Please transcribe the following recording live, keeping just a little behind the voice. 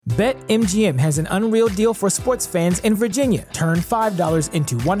BetMGM has an unreal deal for sports fans in Virginia. Turn $5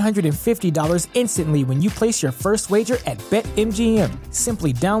 into $150 instantly when you place your first wager at BetMGM.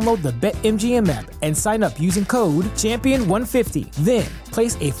 Simply download the BetMGM app and sign up using code Champion150. Then,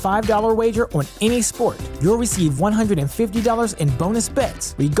 place a $5 wager on any sport. You'll receive $150 in bonus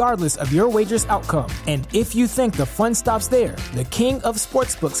bets, regardless of your wager's outcome. And if you think the fun stops there, the King of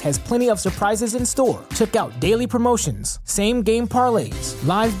Sportsbooks has plenty of surprises in store. Check out daily promotions, same-game parlays,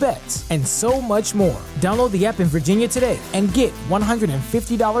 live bets, and so much more. Download the app in Virginia today and get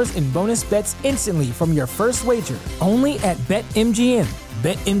 $150 in bonus bets instantly from your first wager. Only at BetMGM.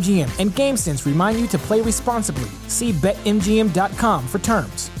 BetMGM and GameSense remind you to play responsibly. See BetMGM.com for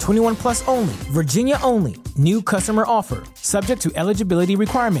terms. 21 plus only. Virginia only. New customer offer. Subject to eligibility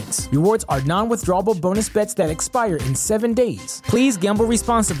requirements. Rewards are non-withdrawable bonus bets that expire in 7 days. Please gamble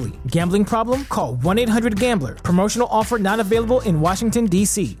responsibly. Gambling problem? Call 1-800-GAMBLER. Promotional offer not available in Washington,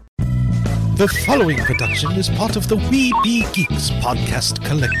 D.C. The following production is part of the We Be Geeks podcast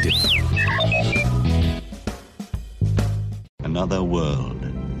collective. Another world,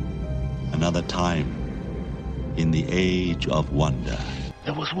 another time, in the age of wonder.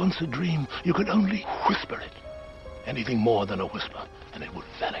 There was once a dream. You could only whisper it. Anything more than a whisper, and it would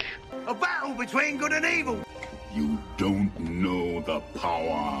vanish. A battle between good and evil. You don't know the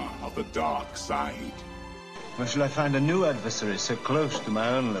power of the dark side. Where shall I find a new adversary so close to my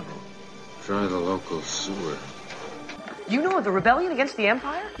own level? Try the local sewer. You know of the rebellion against the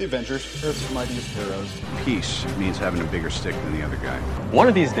Empire? The Avengers, Earth's mightiest heroes. Peace means having a bigger stick than the other guy. One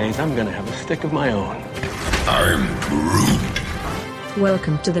of these days, I'm gonna have a stick of my own. I'm Groot.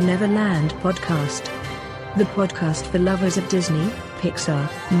 Welcome to the Neverland Podcast. The podcast for lovers of Disney, Pixar,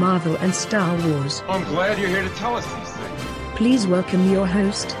 Marvel, and Star Wars. I'm glad you're here to tell us these things. Please welcome your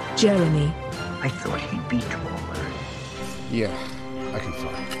host, Jeremy. I thought he'd be taller. Yeah, I can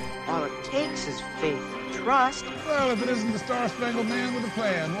fly. All it takes is faith. Trust. Well, if it isn't the Star-Spangled Man with a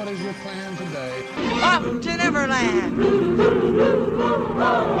plan, what is your plan today? Up to Neverland!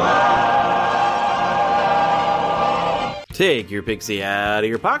 Take your pixie out of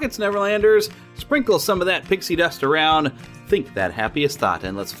your pockets, Neverlanders. Sprinkle some of that pixie dust around. Think that happiest thought,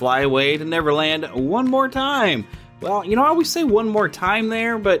 and let's fly away to Neverland one more time. Well, I always say one more time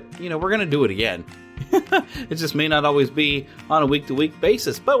there, but, we're going to do it again. It just may not always be on a week-to-week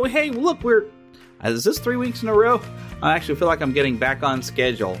basis. But, hey, look, is this 3 weeks in a row? I actually feel like I'm getting back on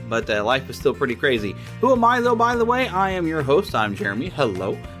schedule, but life is still pretty crazy. Who am I, though, by the way? I am your host. I'm Jeremy.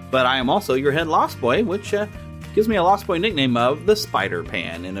 Hello. But I am also your head Lost Boy, which gives me a Lost Boy nickname of the Spider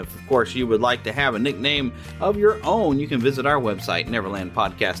Pan. And if, of course, you would like to have a nickname of your own, you can visit our website,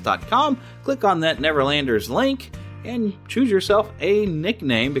 neverlandpodcast.com. Click on that Neverlanders link and choose yourself a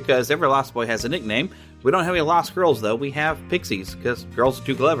nickname, because every Lost Boy has a nickname. We don't have any Lost Girls, though. We have Pixies, because girls are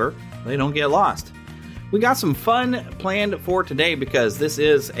too clever. They don't get lost. We got some fun planned for today, because this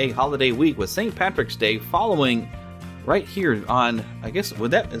is a holiday week with St. Patrick's Day following right here on, is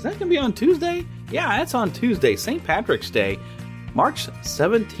that going to be on Tuesday? Yeah, that's on Tuesday, St. Patrick's Day, March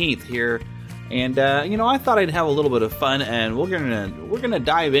 17th here. And, I thought I'd have a little bit of fun, and we're gonna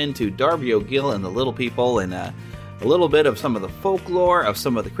dive into Darby O'Gill and the Little People, and a little bit of some of the folklore of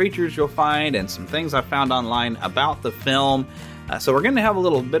some of the creatures you'll find, and some things I found online about the film. So we're going to have a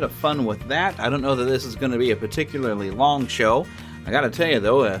little bit of fun with that. I don't know that this is going to be a particularly long show. I got to tell you,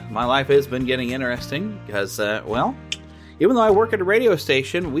 though, my life has been getting interesting because, even though I work at a radio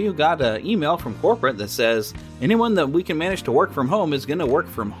station, we got an email from corporate that says anyone that we can manage to work from home is going to work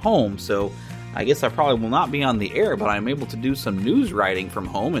from home. So I guess I probably will not be on the air, but I'm able to do some news writing from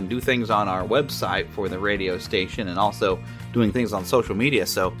home and do things on our website for the radio station, and also doing things on social media.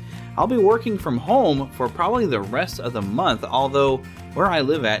 So I'll be working from home for probably the rest of the month, although where I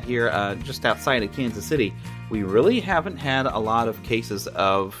live at here, just outside of Kansas City, we really haven't had a lot of cases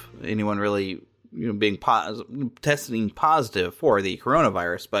of anyone really being testing positive for the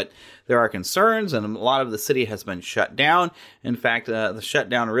coronavirus, but there are concerns, and a lot of the city has been shut down. In fact, the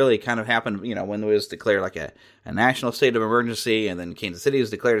shutdown really kind of happened, when it was declared like a national state of emergency, and then Kansas City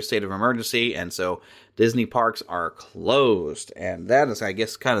was declared a state of emergency, and so Disney parks are closed, and that is, I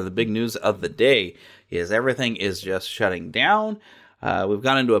guess, kind of the big news of the day, is everything is just shutting down. We've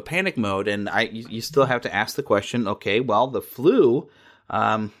gone into a panic mode, and you still have to ask the question, okay, well, the flu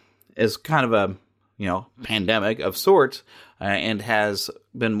is kind of a, pandemic of sorts, and has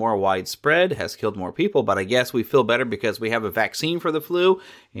been more widespread, has killed more people, but I guess we feel better because we have a vaccine for the flu,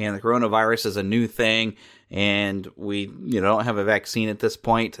 and the coronavirus is a new thing, and we, don't have a vaccine at this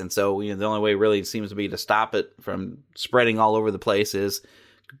point, and so, the only way really seems to be to stop it from spreading all over the place is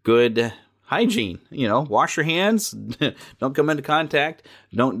good, hygiene. Wash your hands, don't come into contact,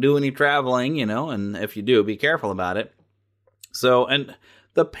 don't do any traveling, and if you do, be careful about it. So, and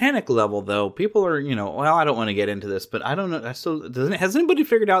the panic level, though, people are, well, I don't want to get into this, but I don't know. Has anybody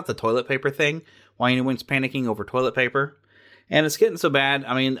figured out the toilet paper thing? Why anyone's panicking over toilet paper? And it's getting so bad.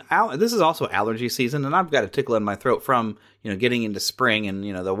 I mean, this is also allergy season, and I've got a tickle in my throat from, getting into spring and,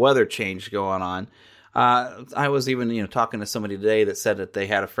 the weather change going on. I was even, talking to somebody today that said that they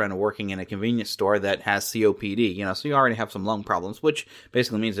had a friend working in a convenience store that has COPD, so you already have some lung problems, which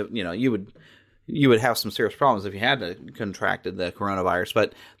basically means that, you would have some serious problems if you had contracted the coronavirus.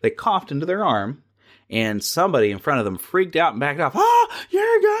 But they coughed into their arm, and somebody in front of them freaked out and backed off.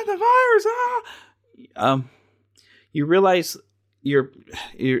 You got the virus! You realize you're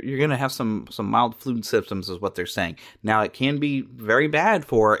going to have some mild flu symptoms, is what they're saying. Now, it can be very bad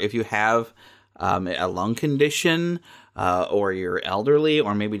for if you have a lung condition, or you're elderly,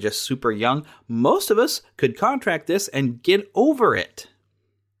 or maybe just super young. Most of us could contract this and get over it.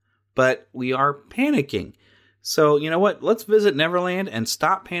 But we are panicking. So, you know what? Let's visit Neverland and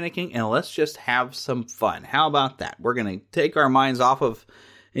stop panicking, and let's just have some fun. How about that? We're going to take our minds off of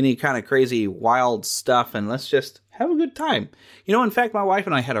any kind of crazy, wild stuff, and let's just have a good time. In fact, my wife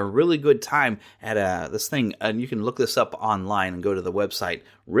and I had a really good time at this thing, and you can look this up online and go to the website,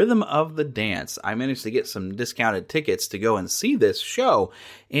 Rhythm of the Dance. I managed to get some discounted tickets to go and see this show,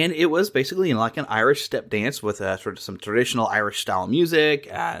 and it was basically like an Irish step dance with sort of some traditional Irish-style music,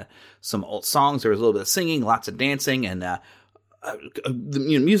 some old songs. There was a little bit of singing, lots of dancing, and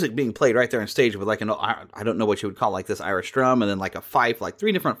music being played right there on stage with like I don't know what you would call like this Irish drum, and then like a fife, like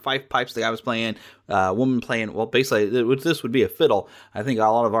 3 different fife pipes the guy was playing, woman playing, well, basically this would be a fiddle. I think a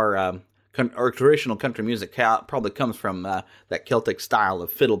lot of our traditional country music probably comes from that Celtic style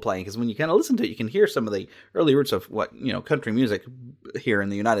of fiddle playing, because when you kind of listen to it, you can hear some of the early roots of what, country music here in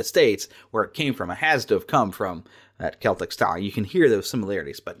the United States, where it came from. It has to have come from that Celtic style. You can hear those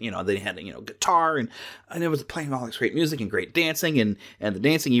similarities, but, they had, guitar, and it was playing all this great music and great dancing, and the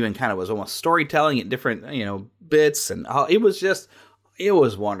dancing even kind of was almost storytelling at different, bits, and it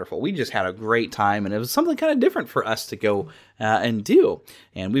was wonderful. We just had a great time, and it was something kind of different for us to go and do.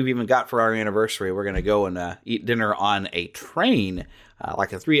 And we've even got, for our anniversary, we're going to go and eat dinner on a train,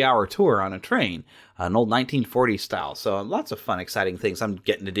 like a 3-hour tour on a train, an old 1940s style. So lots of fun, exciting things I'm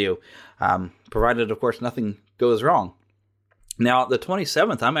getting to do, provided, of course, nothing goes wrong. Now, the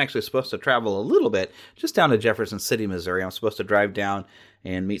 27th, I'm actually supposed to travel a little bit, just down to Jefferson City, Missouri. I'm supposed to drive down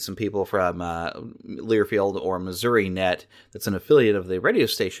and meet some people from Learfield or Missouri Net. That's an affiliate of the radio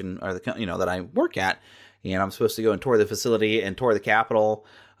station, or that I work at. And I'm supposed to go and tour the facility and tour the Capitol.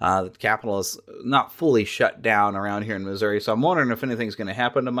 The Capitol is not fully shut down around here in Missouri, so I'm wondering if anything's going to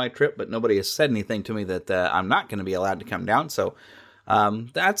happen to my trip, but nobody has said anything to me that I'm not going to be allowed to come down. So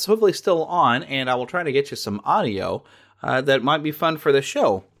that's hopefully still on, and I will try to get you some audio that might be fun for the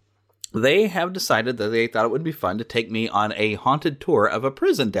show. They have decided that they thought it would be fun to take me on a haunted tour of a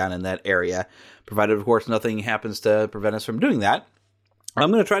prison down in that area, provided, of course, nothing happens to prevent us from doing that.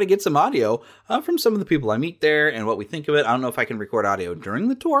 I'm going to try to get some audio from some of the people I meet there and what we think of it. I don't know if I can record audio during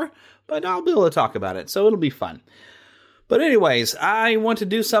the tour, but I'll be able to talk about it, so it'll be fun. But anyways, I want to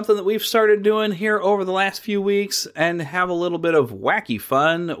do something that we've started doing here over the last few weeks and have a little bit of wacky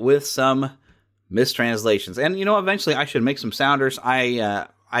fun with some mistranslations. And, eventually I should make some sounders.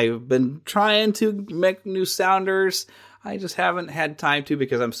 I've been trying to make new sounders. I just haven't had time to,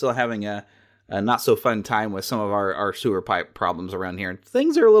 because I'm still having a not so fun time with some of our sewer pipe problems around here.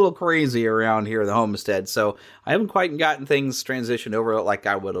 Things are a little crazy around here in the homestead, so I haven't quite gotten things transitioned over like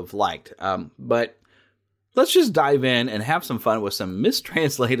I would have liked. But let's just dive in and have some fun with some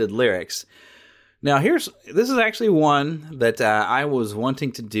mistranslated lyrics. Now, this is actually one that I was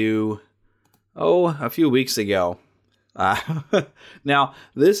wanting to do, a few weeks ago. Now,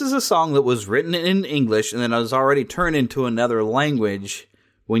 this is a song that was written in English and then it was already turned into another language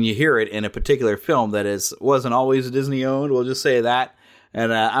when you hear it in a particular film that wasn't always Disney owned, we'll just say that.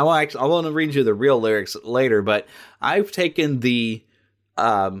 And I want to read you the real lyrics later, but I've taken the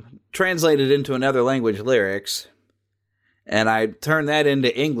translated into another language lyrics, and I turned that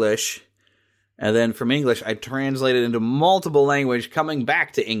into English, and then from English I translated into multiple language coming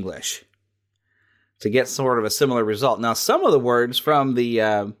back to English to get sort of a similar result. Now, some of the words from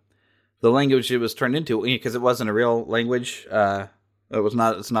the language it was turned into, because it wasn't a real language,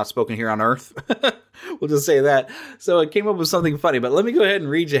 it's not spoken here on Earth. We'll just say that. So it came up with something funny, but let me go ahead and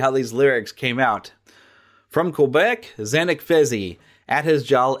read you how these lyrics came out. From Quebec, Zanuck Fezzi. At his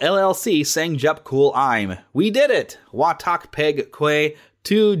jol LLC sang Jup Cool I'm. We did it! Watak Peg Quay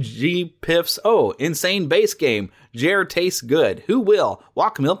 2G Piffs. Oh, insane base game. Jer tastes good. Who will?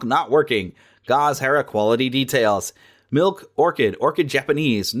 Walk milk not working. Gauze Hera quality details. Milk orchid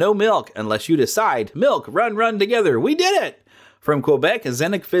Japanese. No milk unless you decide. Milk run together. We did it! From Quebec,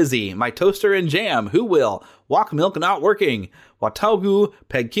 Zenic Fizzy. My toaster and jam. Who will? Walk milk not working. Watagu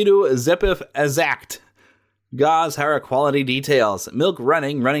Pegkidu Zepif Azact. Gauze Hera quality details. Milk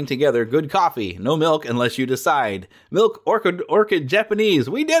running together. Good coffee. No milk unless you decide. Milk orchid Japanese.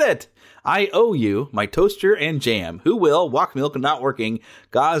 We did it! I owe you my toaster and jam. Who will? Walk milk not working.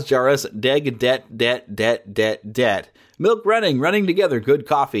 Gauze Jarus deg det. Milk running together. Good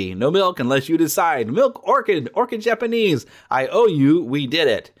coffee. No milk unless you decide. Milk orchid Japanese. I owe you. We did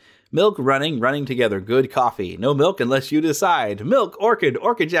it. Milk running together. Good coffee. No milk unless you decide. Milk orchid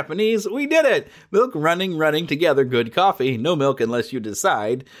Japanese. We did it. Milk running together. Good coffee. No milk unless you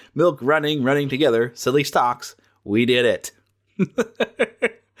decide. Milk running together. Silly stocks. We did it.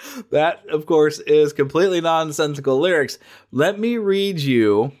 That, of course, is completely nonsensical lyrics. Let me read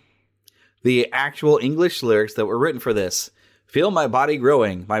you the actual English lyrics that were written for this. Feel my body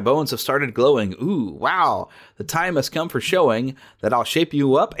growing. My bones have started glowing. Ooh, wow. The time has come for showing that I'll shape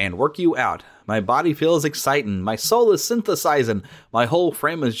you up and work you out. My body feels exciting. My soul is synthesizing. My whole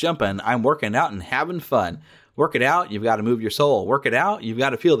frame is jumping. I'm working out and having fun. Work it out, you've got to move your soul. Work it out, you've got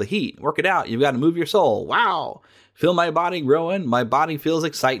to feel the heat. Work it out, you've got to move your soul. Wow. Feel my body growing. My body feels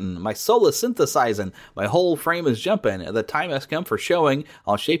exciting. My soul is synthesizing. My whole frame is jumping. The time has come for showing.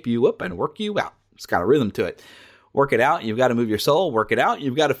 I'll shape you up and work you out. It's got a rhythm to it. Work it out, you've got to move your soul. Work it out,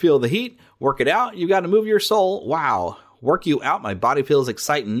 you've got to feel the heat. Work it out, you've got to move your soul. Wow. Work you out, my body feels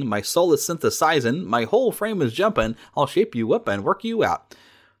exciting. My soul is synthesizing. My whole frame is jumping. I'll shape you up and work you out.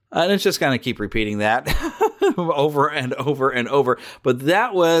 And it's just going to keep repeating that over and over and over. But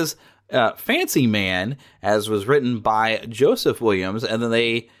that was Fancy Man, as was written by Joseph Williams, and then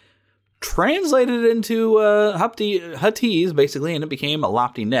they translated it into Huttese, basically, and it became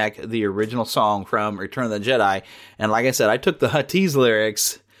Lopty Neck, the original song from Return of the Jedi. And like I said, I took the Huttese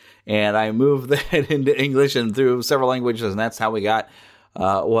lyrics and I moved that into English and through several languages, and that's how we got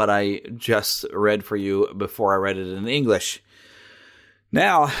what I just read for you before I read it in English.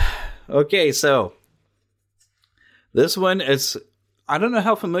 Now, okay, so this one is, I don't know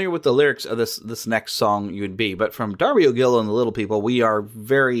how familiar with the lyrics of this next song you would be, but from Darby O'Gill and the Little People, we are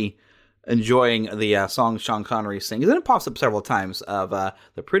very enjoying the song Sean Connery sings, and it pops up several times, of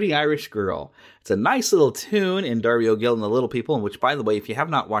The Pretty Irish Girl. It's a nice little tune in Darby O'Gill and the Little People, in which, by the way, if you have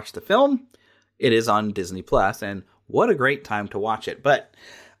not watched the film, it is on Disney+, and what a great time to watch it. But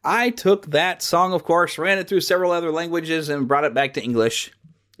I took that song, of course, ran it through several other languages, and brought it back to English.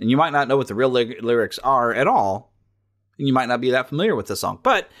 And you might not know what the real lyrics are at all, and you might not be that familiar with the song.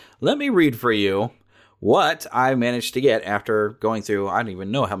 But let me read for you what I managed to get after going through, I don't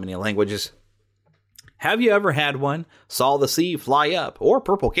even know how many languages. Have you ever had one? Saw the sea fly up, or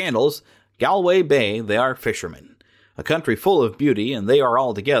purple candles? Galway Bay, they are fishermen. A country full of beauty, and they are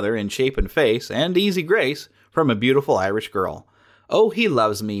all together in shape and face, and easy grace, from a beautiful Irish girl. Oh, he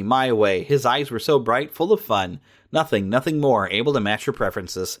loves me, my way. His eyes were so bright, full of fun. Nothing more able to match your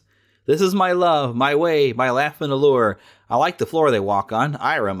preferences. This is my love, my way, my laugh and allure. I like the floor they walk on,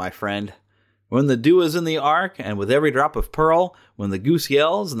 Ira, my friend. When the dew is in the ark, and with every drop of pearl, when the goose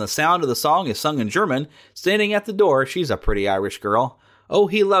yells, and the sound of the song is sung in German, standing at the door, she's a pretty Irish girl. Oh,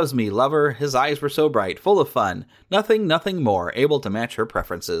 he loves me, lover. His eyes were so bright, full of fun. Nothing more able to match her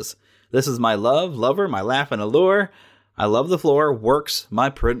preferences. This is my love, lover, my laugh and allure. I love the floor, works, my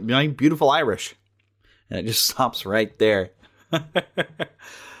beautiful Irish. And it just stops right there.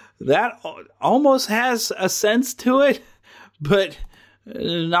 That almost has a sense to it, but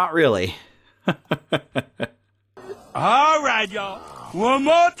not really. All right, y'all. One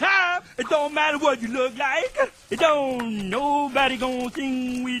more time. It don't matter what you look like. It don't nobody gonna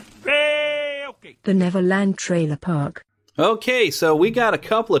sing with me. Okay. The Neverland Trailer Park. Okay, so we got a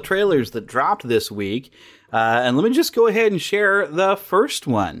couple of trailers that dropped this week. And let me just go ahead and share the first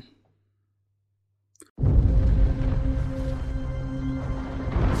one.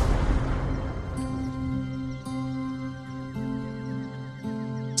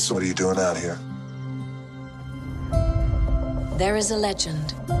 So what are you doing out here? There is a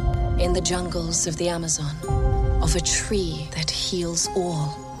legend in the jungles of the Amazon of a tree that heals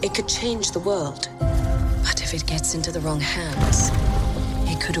all. It could change the world, but if it gets into the wrong hands,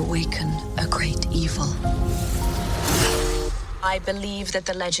 it could awaken a great evil. I believe that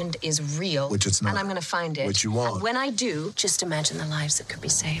the legend is real. Which it's not. And I'm going to find it. Which you want. And when I do, just imagine the lives that could be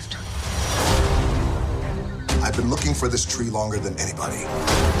saved. I've been looking for this tree longer than anybody.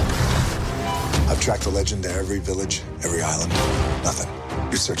 I've tracked the legend to every village, every island. Nothing.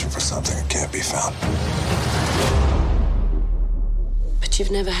 You're searching for something that can't be found. But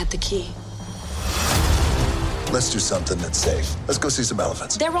you've never had the key. Let's do something that's safe. Let's go see some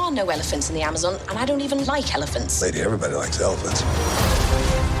elephants. There are no elephants in the Amazon, and I don't even like elephants. Lady, everybody likes elephants.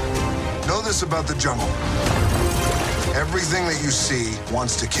 Know this about the jungle. Everything that you see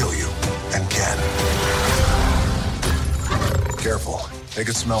wants to kill you, and can. Careful. They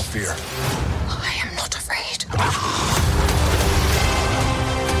can smell fear. I am not afraid.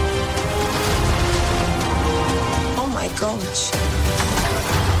 Oh my gosh.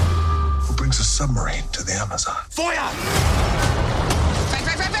 Who brings a submarine to the Amazon? Fire!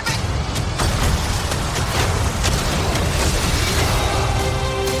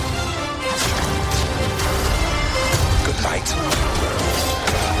 Right. Good night.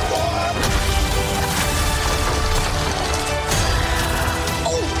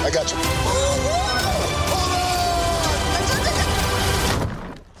 I got you.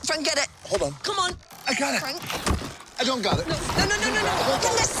 Frank, get it. Hold on. Come on. I got it. Frank. I don't got it. No. For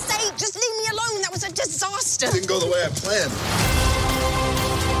goodness sake, just leave me alone. That was a disaster. Didn't go the way I planned.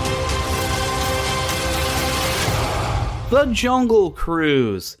 The Jungle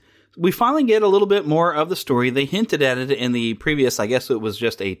Cruise. We finally get a little bit more of the story. They hinted at it in the previous, I guess it was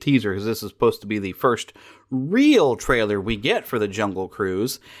just a teaser, because this is supposed to be the first real trailer we get for the Jungle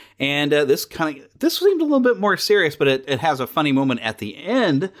Cruise. And this seemed a little bit more serious, but it has a funny moment at the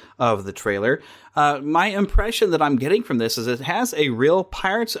end of the trailer. My impression that I'm getting from this is it has a real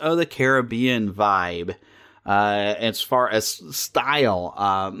Pirates of the Caribbean vibe as far as style.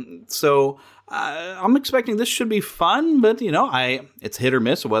 I'm expecting this should be fun, but, it's hit or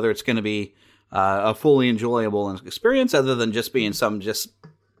miss whether it's going to be a fully enjoyable experience other than just being some just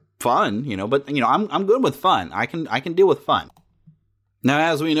fun, but, I'm good with fun. I can deal with fun.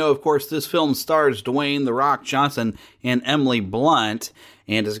 Now, as we know, of course, this film stars Dwayne "The Rock" Johnson and Emily Blunt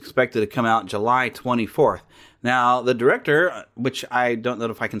and is expected to come out July 24th. Now, the director, which I don't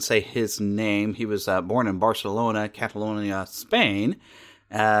know if I can say his name, he was born in Barcelona, Catalonia, Spain,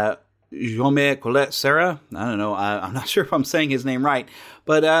 Jaume Collet Serra. I don't know. I'm not sure if I'm saying his name right,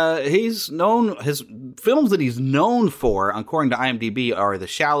 but his films that he's known for, according to IMDb, are The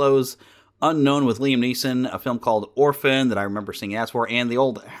Shallows, Unknown with Liam Neeson, a film called Orphan that I remember seeing ads for, and the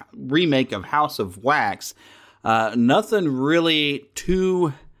old remake of House of Wax. Nothing really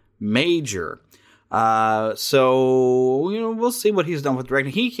too major. So we'll see what he's done with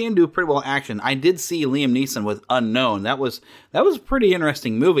directing. He can do pretty well action. I did see Liam Neeson with Unknown. That was a pretty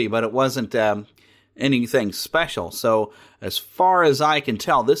interesting movie, but it wasn't anything special. So as far as I can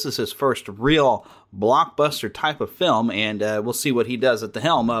tell, this is his first real blockbuster type of film, and we'll see what he does at the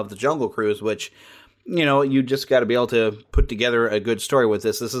helm of the Jungle Cruise, which, you just got to be able to put together a good story with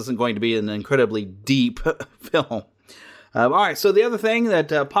this. This isn't going to be an incredibly deep film. All right, so the other thing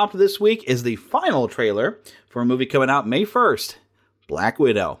that popped this week is the final trailer for a movie coming out May 1st, Black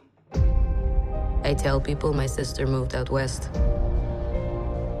Widow. I tell people my sister moved out west.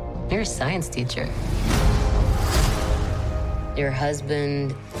 You're a science teacher. Your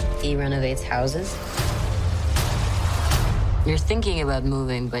husband, he renovates houses. You're thinking about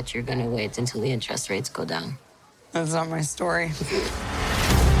moving, but you're gonna wait until the interest rates go down. That's not my story.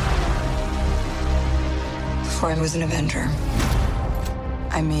 Before I was an Avenger,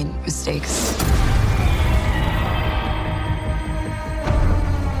 I made mistakes.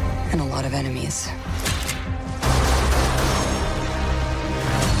 And a lot of enemies.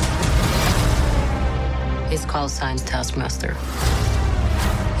 His call sign's Taskmaster.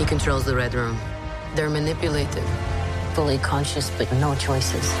 He controls the Red Room. They're manipulated, fully conscious, but no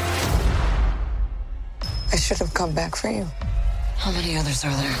choices. I should have come back for you. How many others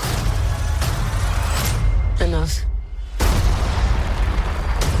are there? Enough.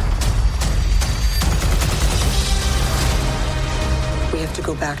 We have to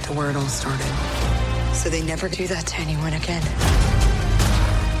go back to where it all started. So they never do that to anyone again.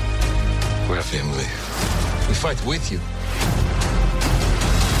 We're family. We fight with you.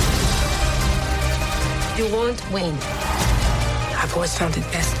 You won't win. I've always found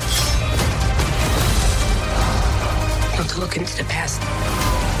it best not to look into the past.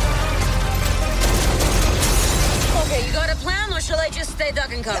 Okay, you got a plan, or shall I just stay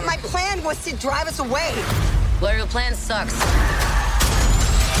duck and cover? My plan was to drive us away. Well, your plan sucks.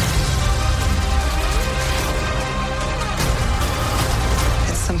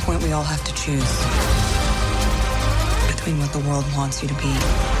 At some point, we all have to choose between what the world wants you to be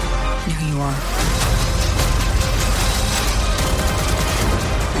and who you are.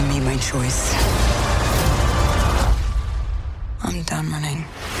 I made my choice. I'm done running.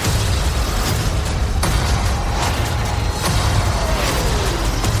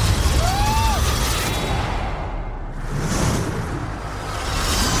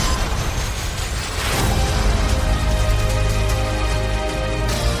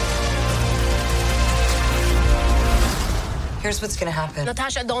 Here's what's gonna happen.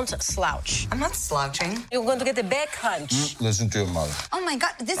 Natasha, don't slouch. I'm not slouching. You're going to get a back hunch. Listen to your mother. Oh my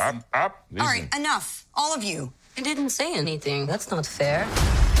God, this... Up. All Listen. right, enough. All of you. I didn't say anything. That's not fair.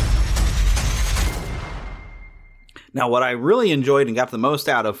 Now, what I really enjoyed and got the most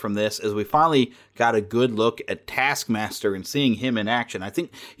out of from this is we finally got a good look at Taskmaster and seeing him in action. I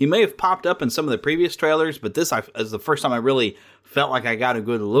think he may have popped up in some of the previous trailers, but this is the first time I really felt like I got a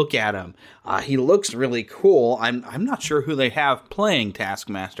good look at him. He looks really cool. I'm not sure who they have playing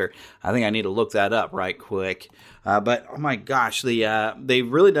Taskmaster. I think I need to look that up right quick. But oh my gosh,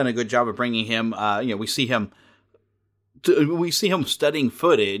 they've really done a good job of bringing him. We see him studying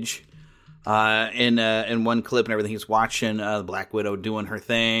footage. In one clip and everything, he's watching the Black Widow doing her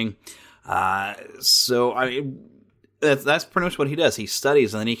thing. So that's pretty much what he does. He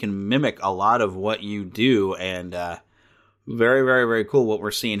studies, and then he can mimic a lot of what you do, and very, very, very cool what we're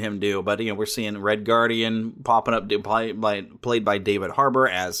seeing him do. But we're seeing Red Guardian popping up, played by David Harbour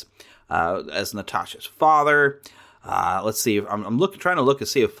as Natasha's father. Let's see. I'm trying to look to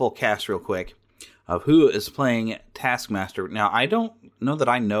see a full cast real quick of who is playing Taskmaster. Now, I don't know that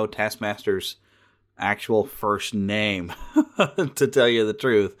I know Taskmaster's actual first name, to tell you the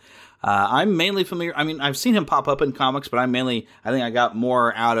truth. I'm mainly familiar. I mean, I've seen him pop up in comics, but I think I got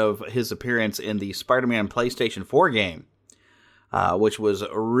more out of his appearance in the Spider-Man PlayStation 4 game, which was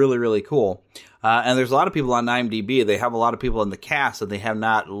really, really cool. And there's a lot of people on IMDb. They have a lot of people in the cast, and they have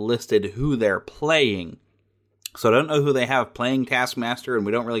not listed who they're playing. So I don't know who they have playing Taskmaster, and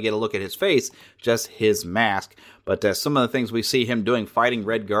we don't really get a look at his face, just his mask. But some of the things we see him doing fighting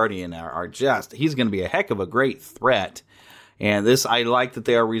Red Guardian are just, he's going to be a heck of a great threat. And this, I like that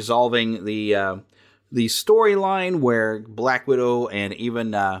they are resolving the storyline where Black Widow and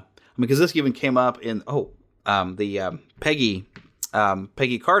even, because this even came up in, the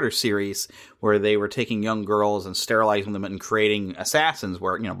Peggy Carter series, where they were taking young girls and sterilizing them and creating assassins,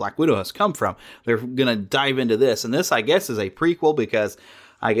 where Black Widow has come from. They're going to dive into this, and this, I guess, is a prequel, because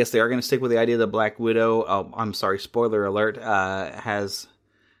I guess they are going to stick with the idea that Black Widow, spoiler alert, has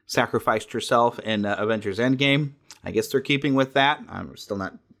sacrificed herself in Avengers Endgame. I guess they're keeping with that. I'm still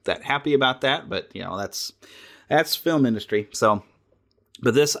not that happy about that, but that's film industry. So,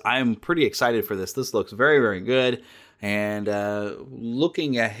 but this, I'm pretty excited for this. This looks very, very good. And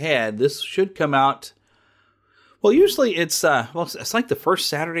looking ahead, this should come out. Well, usually it's like the first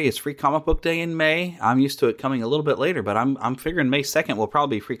Saturday is Free Comic Book Day in May. I'm used to it coming a little bit later, but I'm figuring May 2nd will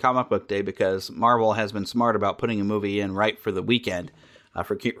probably be Free Comic Book Day, because Marvel has been smart about putting a movie in right for the weekend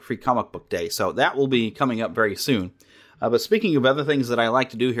for Free Comic Book Day. So that will be coming up very soon. But speaking of other things that I like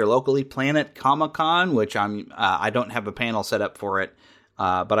to do here locally, Planet Comic Con, which I don't have a panel set up for it,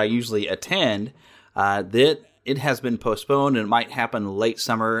 but I usually attend. It has been postponed, and it might happen late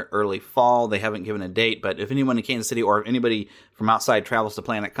summer, early fall. They haven't given a date, but if anyone in Kansas City or anybody from outside travels to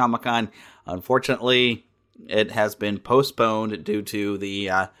Planet Comic Con, unfortunately, it has been postponed due to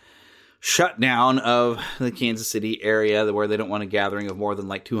the shutdown of the Kansas City area, where they don't want a gathering of more than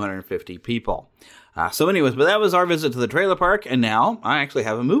like 250 people. So anyways, but that was our visit to the trailer park, and now I actually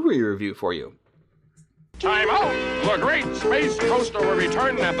have a movie review for you. Time out! The Great Space Coaster will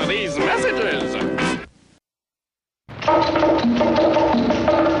return after these messages.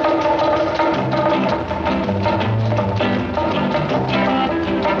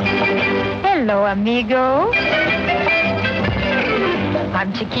 Hello, amigo.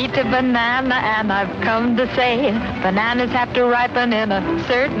 I'm Chiquita Banana, and I've come to say bananas have to ripen in a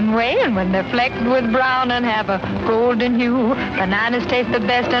certain way, and when they're flecked with brown and have a golden hue, bananas taste the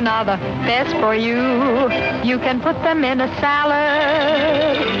best and are the best for you. You can put them in a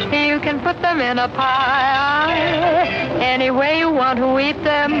salad, you can put them in a pie, any way you want to eat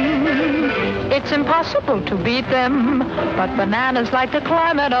them. It's impossible to beat them, but bananas like the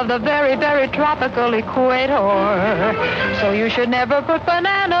climate of the very, very tropical equator. So you should never put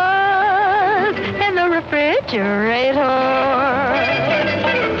bananas in the refrigerator.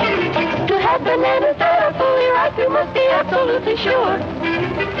 To have bananas that are fully ripe, you must be absolutely sure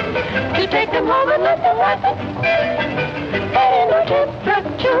to take them home and let them ripen at indoor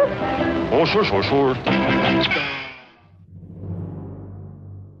temperature. Oh, sure.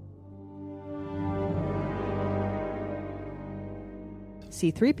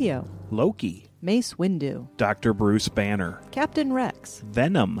 C-3PO, Loki, Mace Windu, Dr. Bruce Banner, Captain Rex,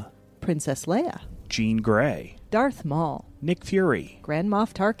 Venom, Princess Leia, Jean Grey, Darth Maul, Nick Fury, Grand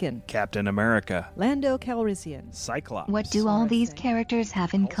Moff Tarkin, Captain America, Lando Calrissian, Cyclops. What do all these characters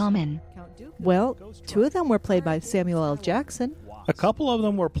have in common? Well, 2 of them were played by Samuel L. Jackson. A couple of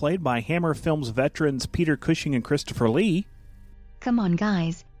them were played by Hammer Films veterans Peter Cushing and Christopher Lee. Come on,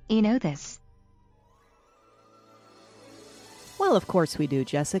 guys. You know this. Well, of course we do,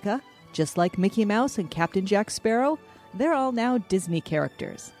 Jessica. Just like Mickey Mouse and Captain Jack Sparrow, they're all now Disney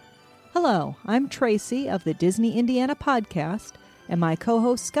characters. Hello, I'm Tracy of the Disney Indiana podcast, and my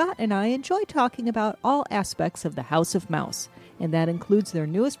co-host Scott and I enjoy talking about all aspects of the House of Mouse, and that includes their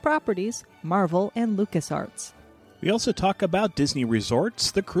newest properties, Marvel and LucasArts. We also talk about Disney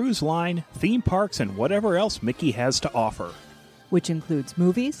resorts, the cruise line, theme parks, and whatever else Mickey has to offer. Which includes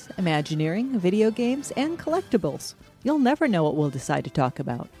movies, Imagineering, video games, and collectibles. You'll never know what we'll decide to talk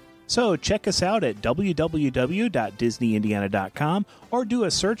about. So check us out at www.disneyindiana.com or do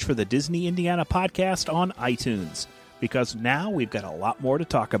a search for the Disney Indiana podcast on iTunes, because now we've got a lot more to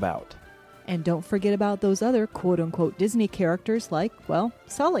talk about. And don't forget about those other quote-unquote Disney characters like, well,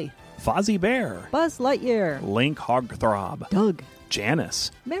 Sully, Fozzie Bear, Buzz Lightyear, Link Hogthrob, Doug,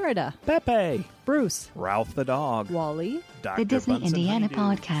 Janice, Merida, Pepe, Bruce, Ralph the Dog, Wally, the Disney Indiana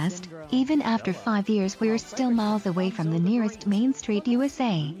podcast. Even after 5 years, we're still miles away from the nearest Main Street,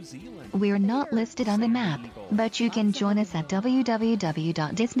 USA. We're not listed on the map, but you can join us at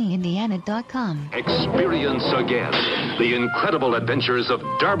www.disneyindiana.com. Experience again the incredible adventures of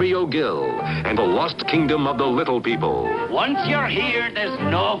Darby O'Gill and the lost kingdom of the little people. Once you're here, there's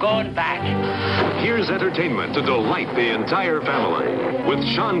no going back. Here's entertainment to delight the entire family with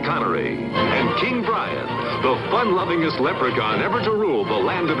Sean Connery and King Brian, the fun-lovingest leprechaun ever to rule the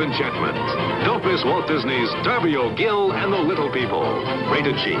land of enchantment. Don't miss Walt Disney's Darby O'Gill and the Little People.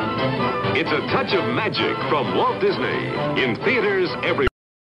 Rated G. It's a touch of magic from Walt Disney. In theaters every...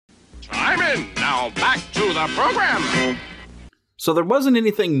 Chime in. Now back to the program. So there wasn't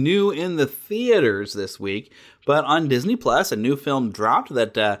anything new in the theaters this week, but on Disney Plus, a new film dropped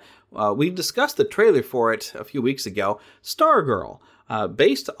that we discussed the trailer for it a few weeks ago, Stargirl.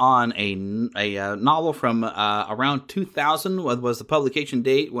 Based on a novel from around 2000 was the publication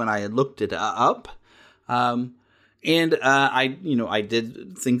date when I had looked it up. I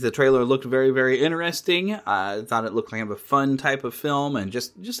did think the trailer looked very, very interesting. I thought it looked like a fun type of film and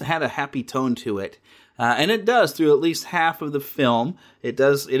just had a happy tone to it. And it does through at least half of the film. It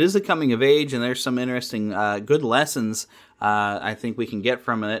is a coming of age, and there's some interesting, good lessons I think we can get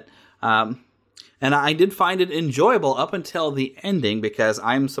from it. And I did find it enjoyable up until the ending, because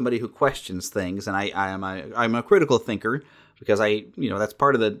I'm somebody who questions things, and I'm a critical thinker, because that's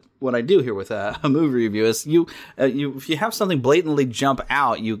part of what I do here with a movie review is if you have something blatantly jump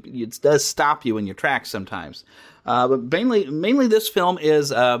out, it does stop you in your tracks sometimes. But mainly this film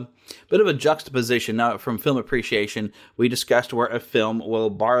is a bit of a juxtaposition. Now, from Film Appreciation, we discussed where a film will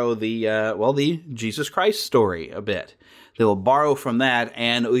borrow the Jesus Christ story a bit. They will borrow from that,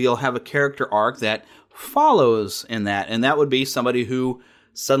 and you'll have a character arc that follows in that. And that would be somebody who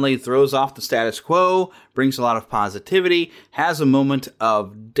suddenly throws off the status quo, brings a lot of positivity, has a moment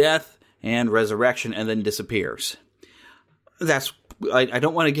of death and resurrection, and then disappears. I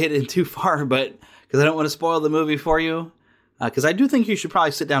don't want to get in too far, but because I don't want to spoil the movie for you. Because I do think you should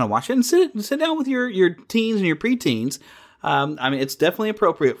probably sit down and watch it, and sit down with your teens and your preteens. It's definitely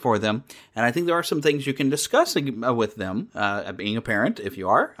appropriate for them, and I think there are some things you can discuss with them, being a parent, if you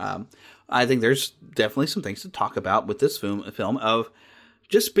are. I think there's definitely some things to talk about with this film of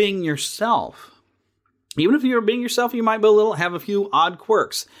just being yourself. Even if you're being yourself, you might have a few odd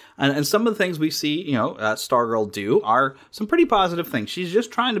quirks. And some of the things we see, Stargirl do are some pretty positive things. She's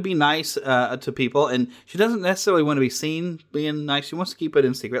just trying to be nice to people, and she doesn't necessarily want to be seen being nice. She wants to keep it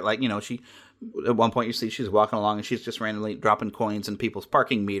in secret. At one point you see she's walking along and she's just randomly dropping coins in people's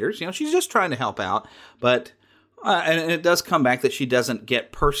parking meters. She's just trying to help out. But and it does come back that she doesn't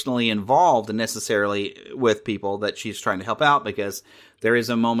get personally involved necessarily with people that she's trying to help out, because there is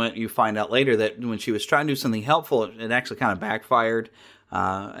a moment you find out later that when she was trying to do something helpful, it actually kind of backfired.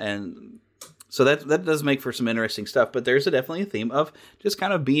 And so that does make for some interesting stuff. But there's definitely a theme of just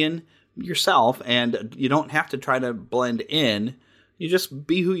kind of being yourself, and you don't have to try to blend in. You just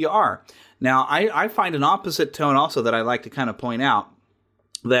be who you are. Now, I find an opposite tone also that I like to kind of point out,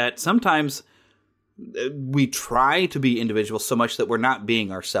 that sometimes we try to be individuals so much that we're not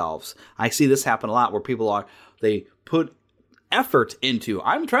being ourselves. I see this happen a lot where people they put effort into,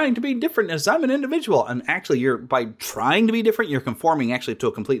 I'm trying to be different as I'm an individual. And actually, by trying to be different, you're conforming actually to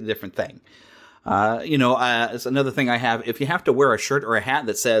a completely different thing. It's another thing I have. If you have to wear a shirt or a hat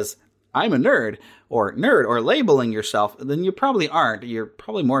that says, I'm a nerd, or labeling yourself, then you probably aren't. You're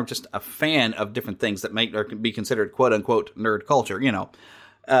probably more of just a fan of different things that might or can be considered quote-unquote nerd culture,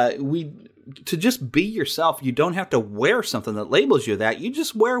 To just be yourself, you don't have to wear something that labels you that. You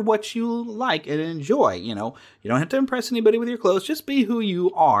just wear what you like and enjoy, You don't have to impress anybody with your clothes. Just be who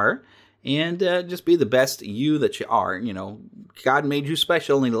you are, and just be the best you that you are. God made you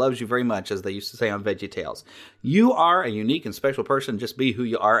special and he loves you very much, as they used to say on VeggieTales. You are a unique and special person. Just be who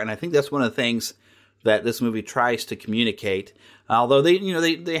you are. And I think that's one of the things that this movie tries to communicate. Although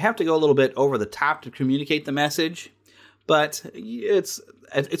they have to go a little bit over the top to communicate the message, but it's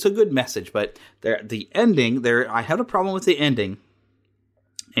a good message. But the ending, I had a problem with the ending,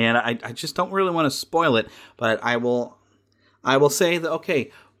 and I just don't really want to spoil it. But I will say that,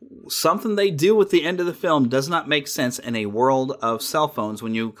 okay, something they do with the end of the film does not make sense in a world of cell phones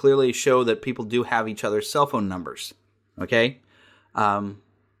when you clearly show that people do have each other's cell phone numbers. Okay?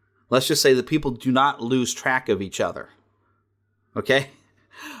 Let's just say that people do not lose track of each other. Okay?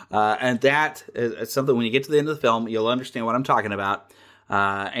 And that is something, when you get to the end of the film, you'll understand what I'm talking about.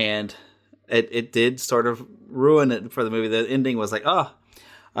 And it did sort of ruin it for the movie. The ending was like, oh.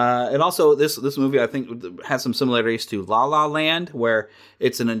 And also, this movie, I think, has some similarities to La La Land, where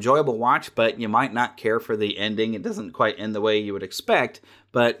it's an enjoyable watch, but you might not care for the ending. It doesn't quite end the way you would expect,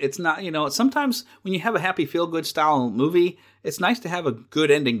 but it's not, sometimes when you have a happy feel-good style movie, it's nice to have a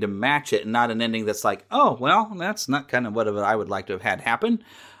good ending to match it, and not an ending that's like, oh, well, that's not kind of what I would like to have had happen.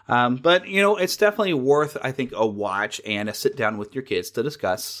 But, it's definitely worth, I think, a watch and a sit down with your kids to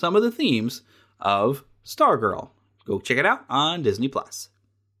discuss some of the themes of Stargirl. Go check it out on Disney+.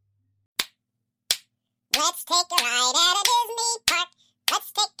 Let's take a ride at a Disney park.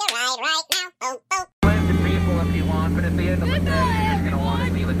 Let's take a ride right now. Oh, oh. Lend to people if you want, but at the end of the day, you're just going to want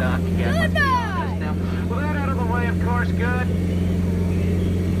to see the doc again. Let's be honest now. With that out of the way, of course, good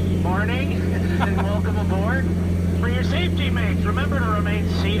morning and welcome aboard. For your safety, mates, remember to remain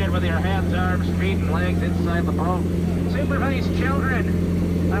seated with your hands, arms, feet, and legs inside the boat. Supervise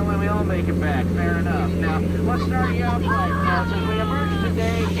children. That way we all make it back. Fair enough. Now, let's start you out right now. As we emerge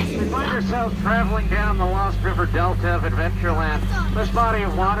today, we find ourselves traveling down the Lost River Delta of Adventureland. This body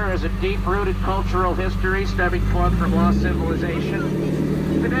of water has a deep-rooted cultural history stemming forth from lost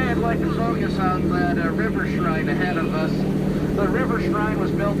civilization. Today, I'd like to focus on that river shrine ahead of us. The river shrine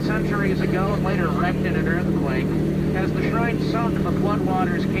was built centuries ago and later wrecked in an earthquake. As the shrine sunk, the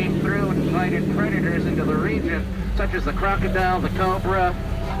floodwaters came through and invited predators into the region, such as the crocodile, the cobra,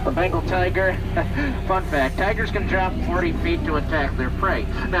 the Bengal tiger. Fun fact, tigers can jump 40 feet to attack their prey.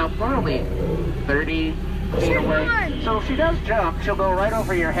 Now, we're only 30 feet away, so if she does jump, she'll go right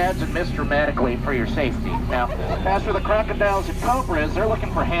over your heads and miss dramatically for your safety. Now, as for the crocodiles and cobras, they're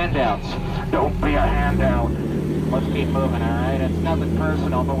looking for handouts. Don't be a handout. Let's keep moving, all right? It's nothing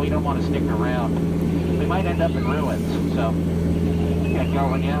personal, but we don't want to stick around. We might end up in ruins, so get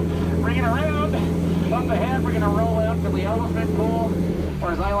going, yeah? Bring it around. Up ahead, we're going to roll out to the elephant pool,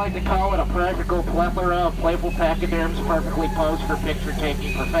 or as I like to call it, a practical plethora of playful pachyderms perfectly posed for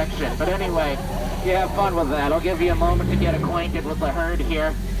picture-taking perfection. But anyway, you have fun with that. I'll give you a moment to get acquainted with the herd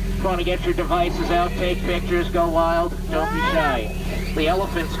here. If you want to get your devices out, take pictures, go wild, don't be shy. The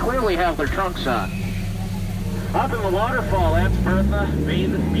elephants clearly have their trunks on. Up in the waterfall, that's Bertha,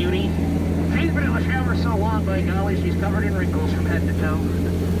 bathing beauty. She's been in the shower so long, by golly, she's covered in wrinkles from head to toe.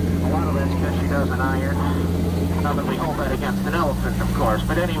 A lot of that's because she doesn't iron. Not that we hold that against an elephant, of course.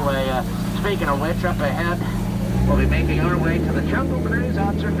 But anyway, speaking of which, up ahead, we'll be making our way to the Jungle Cruise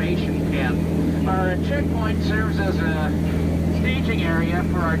Observation Camp. Our checkpoint serves as a staging area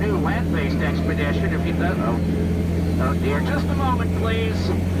for our new land-based expedition. If you don't know. Oh dear, just a moment, please.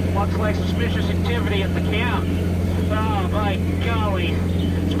 Looks like suspicious activity at the camp. Oh, by golly.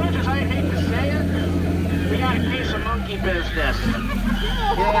 As much as I'd hate to say it, we got a case of monkey business.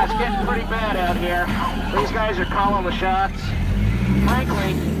 Yeah, it's getting pretty bad out here. These guys are calling the shots.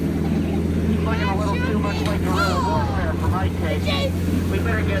 Frankly, it's looking a little too much like guerrilla warfare for my taste. We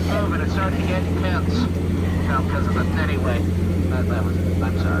better get moving. It's starting to get intense. No, because of the... Anyway,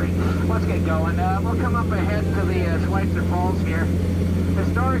 I'm sorry. Let's get going. We'll come up ahead to the Schweitzer Falls here.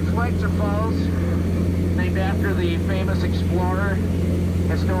 Historic Schweitzer Falls, named after the famous explorer,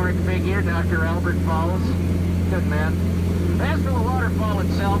 historic figure, Dr. Albert Falls. Good man. As for the waterfall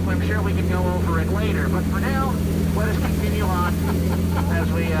itself, I'm sure we can go over it later, but for now, let us continue on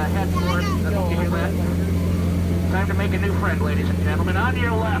as we head forth. Can you hear that? Time to make a new friend, ladies and gentlemen. On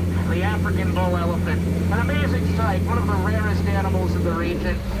your left, the African bull elephant. An amazing sight, one of the rarest animals in the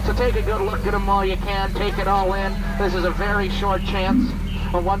region. So take a good look at them while you can, take it all in. This is a very short chance.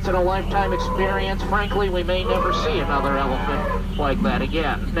 a once-in-a-lifetime experience. Frankly, we may never see another elephant like that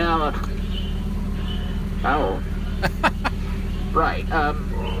again. Now, oh. Right,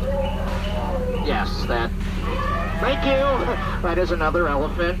 yes, that... Thank you! That is another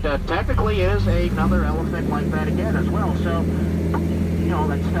elephant. Technically is another elephant like that again as well, so... You know,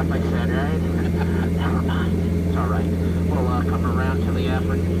 that stuff I said, right? Never mind. It's alright. We'll come around to the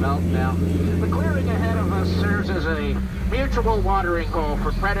African belt now. The clearing ahead of us serves as a mutual watering hole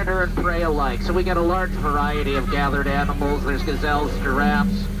for predator and prey alike. So we get a large variety of gathered animals. There's gazelles,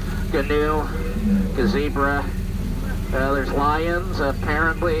 giraffes, gnu, gazebra. There's lions,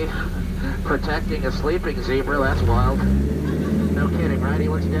 apparently protecting a sleeping zebra. That's wild. No kidding, right? He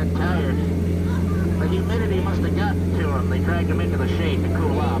looks dead tired. The humidity must have gotten to him. They dragged him into the shade to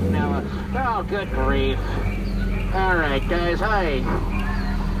cool off. Now, oh, good grief. All right, guys,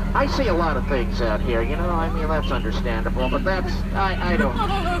 I see a lot of things out here, you know, I mean, that's understandable, but that's, I don't,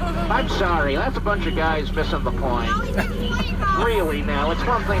 I'm sorry, that's a bunch of guys missing the point. Really now, it's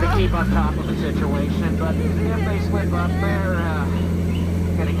one thing to keep on top of the situation, but if they slip up, they're,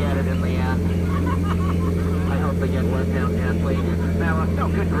 gonna get it in the end. I hope they get let down gently. Now, no,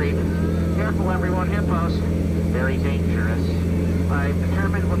 good grief. Careful, everyone, hippos. Very dangerous. I've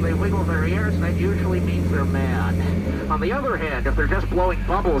determined when they wiggle their ears, that usually means they're mad. On the other hand, if they're just blowing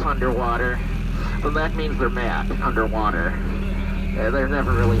bubbles underwater, then that means they're mad underwater. They're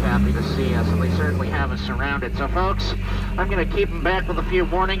never really happy to see us, and they certainly have us surrounded. So, folks, I'm going to keep them back with a few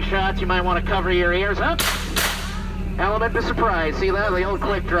warning shots. You might want to cover your ears up. Element of surprise. See that? The old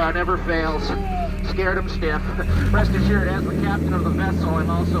quick draw never fails. Scared them stiff. Rest assured, as the captain of the vessel, I'm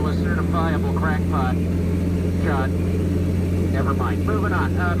also a certifiable crackpot. Shot. Never mind. Moving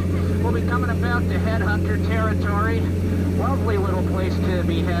on. We'll be coming about to headhunter territory. Lovely little place to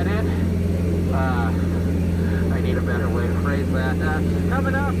be headed. I need a better way to phrase that.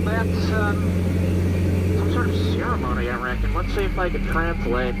 Coming up, that's some sort of ceremony, I reckon. Let's see if I can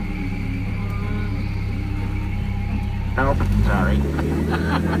translate. Nope, sorry.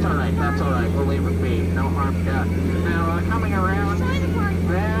 That's alright, that's alright. We'll leave it be. No harm done. Now, coming around,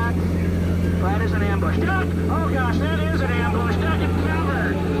 that is an ambush. Duck! Oh gosh, that is an ambush. Duck and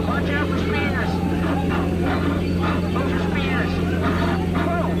cover! Watch out for spears! Those are spears!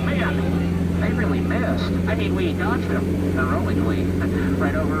 Oh, man! They really missed. I mean, we dodged them heroically.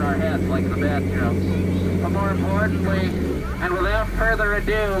 Right over our heads, like the bad jokes. But more importantly, and without further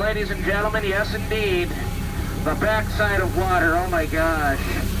ado, ladies and gentlemen, yes indeed, the backside of water. Oh my gosh.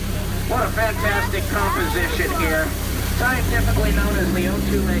 What a fantastic composition here. Scientifically known as the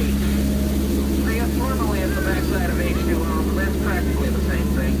O2H. Formally it's the backside of H2O, but that's practically the same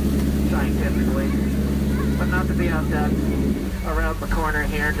thing, scientifically. But not to be outdone, around the corner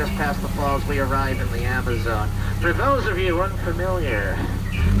here, just past the falls, we arrive in the Amazon. For those of you unfamiliar,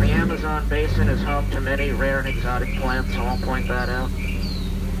 the Amazon basin is home to many rare and exotic plants, so I'll point that out.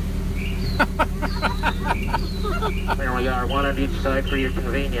 There we are, one on each side for your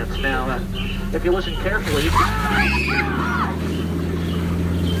convenience. Now, if you listen carefully...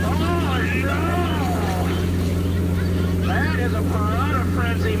 That is a piranha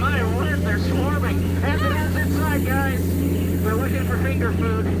frenzy. My word, they're swarming. And it is inside, guys. We're looking for finger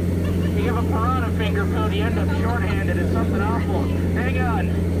food. You give a piranha finger food, you end up shorthanded. It's something awful. Hang on.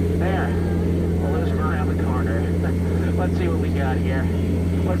 There. We'll lose them around the corner. Let's see what we got here.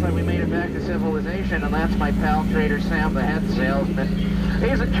 Looks like we made it back to civilization, and that's my pal, Trader Sam, the head salesman.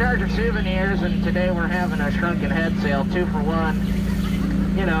 He's in charge of souvenirs, and today we're having a shrunken head sale, 2 for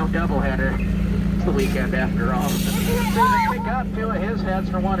 1. You know, doubleheader. The weekend after all. So you pick up 2 of his heads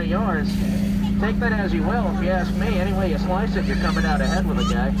for 1 of yours. Take that as you will, if you ask me. Any way you slice it, you're coming out ahead with a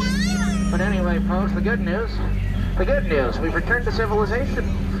guy. But anyway, folks, the good news, we've returned to civilization.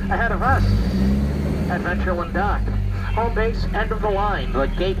 Ahead of us, Adventureland Dock. Home base, end of the line, the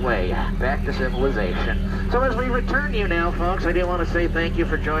gateway back to civilization. So as we return you now, folks, I do want to say thank you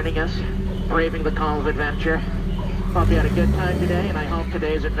for joining us, braving the call of adventure. Hope you had a good time today, and I hope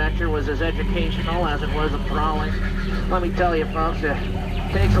today's adventure was as educational as it was enthralling. Let me tell you, folks, it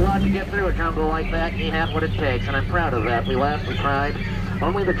takes a lot to get through a jungle like that, and you have what it takes, and I'm proud of that. We laughed, we cried.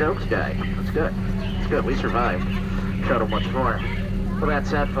 Only the jokes died. That's good. It's good. We survived. Showed them what's for. With that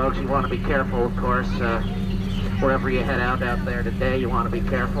said, folks, you want to be careful, of course. Wherever you head out there today, you want to be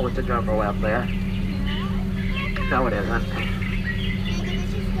careful. It's a jungle out there. No, it isn't.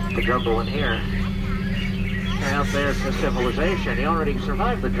 The jungle in here. out there to civilization. You already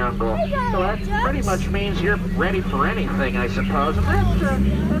survived the jungle. So that pretty much means you're ready for anything, I suppose. And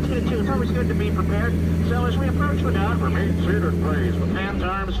that's good, too. It's always good to be prepared. So as we approach the dock, remain seated, please, with hands,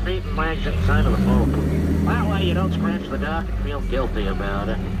 arms, feet, and legs inside of the boat. That way you don't scratch the dock and feel guilty about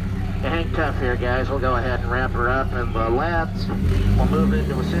it. You hang tough here, guys. We'll go ahead and wrap her up, and the lads will move in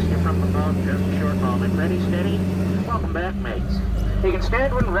to assist you from the boat in just a short moment. Ready, steady? Welcome back, mates. You can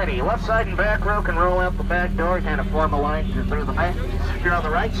stand when ready. Left side and back row can roll out the back door, kind of form a line through the back. If you're on the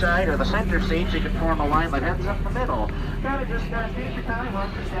right side or the center seats, you can form a line that heads up the middle. Gotta just take your time.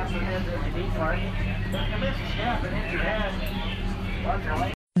 Watch your steps ahead as you depart. If you miss a step and hit your head, watch your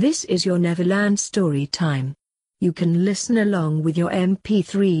leg. This is your Neverland story time. You can listen along with your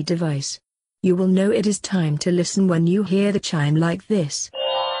MP3 device. You will know it is time to listen when you hear the chime like this.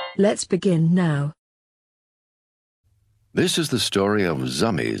 Let's begin now. This is the story of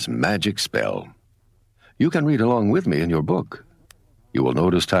Zummy's magic spell. You can read along with me in your book. You will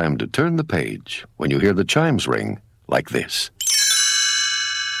notice time to turn the page when you hear the chimes ring like this.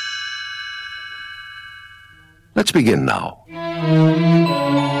 Let's begin now.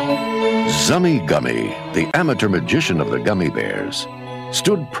 Zummy Gummy, the amateur magician of the Gummy Bears,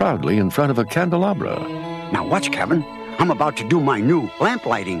 stood proudly in front of a candelabra. Now watch, Kevin. I'm about to do my new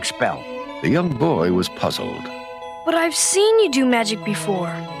lamp-lighting spell. The young boy was puzzled. But I've seen you do magic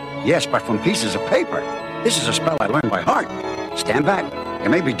before. Yes, but from pieces of paper. This is a spell I learned by heart. Stand back. It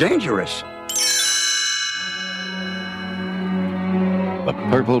may be dangerous. The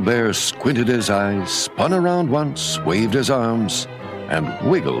purple bear squinted his eyes, spun around once, waved his arms, and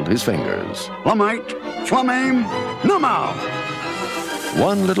wiggled his fingers. Flamite, flamame, numau!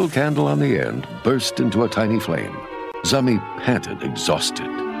 One little candle on the end burst into a tiny flame. Zummy panted, exhausted.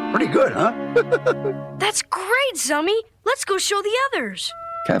 Pretty good, huh? That's great, Zummy. Let's go show the others.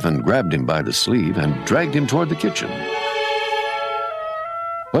 Kevin grabbed him by the sleeve and dragged him toward the kitchen.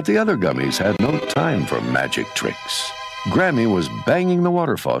 But the other gummies had no time for magic tricks. Grammy was banging the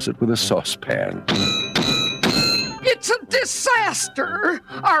water faucet with a saucepan. It's a disaster!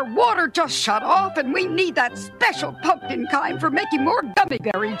 Our water just shut off, and we need that special pumpkin kind for making more gummy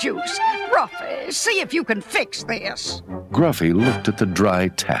berry juice. Gruffy, see if you can fix this. Gruffy looked at the dry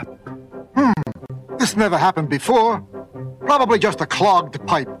tap. This never happened before. Probably just a clogged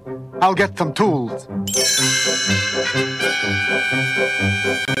pipe. I'll get some tools.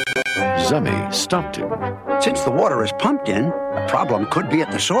 Zummy stopped him. Since the water is pumped in, the problem could be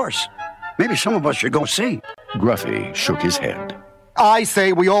at the source. Maybe some of us should go see. Gruffy shook his head. I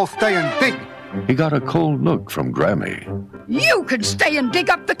say we all stay and dig. He got a cold look from Grammy. You can stay and dig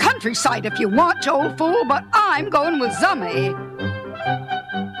up the countryside if you want, you old fool, but I'm going with Zummy.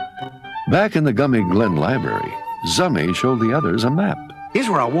 Back in the Gummy Glen Library, Zummy showed the others a map. Here's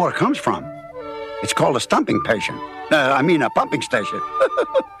where our water comes from. It's called a pumping station. A pumping station.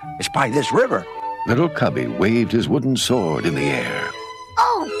 It's by this river. Little Cubby waved his wooden sword in the air.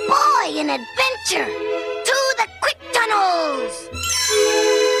 Oh boy, an adventure! To the quick tunnels!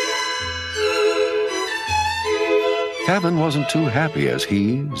 Kevin wasn't too happy as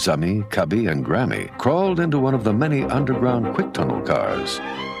he, Zummy, Cubby, and Grammy crawled into one of the many underground quick tunnel cars.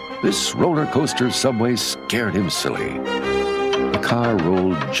 This roller coaster subway scared him silly. The car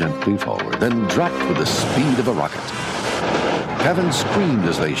rolled gently forward, then dropped with the speed of a rocket. Kevin screamed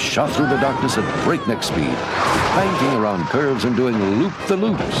as they shot through the darkness at breakneck speed, banking around curves and doing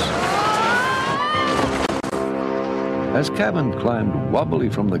loop-the-loops. As Kevin climbed wobbly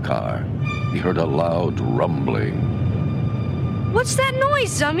from the car, he heard a loud rumbling. What's that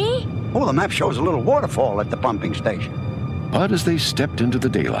noise, Zummy? Oh, the map shows a little waterfall at the pumping station. But as they stepped into the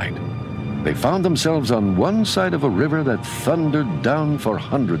daylight, they found themselves on one side of a river that thundered down for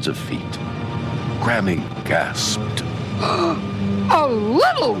hundreds of feet. Grammy gasped. A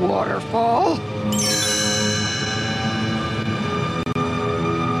little waterfall?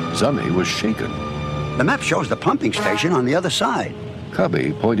 Zummy was shaken. The map shows the pumping station on the other side.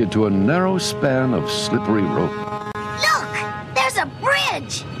 Cubby pointed to a narrow span of slippery rope. Look! There's a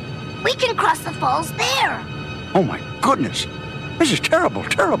bridge! We can cross the falls there! Oh my goodness! This is terrible,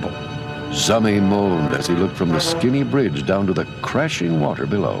 terrible! Zummy moaned as he looked from the skinny bridge down to the crashing water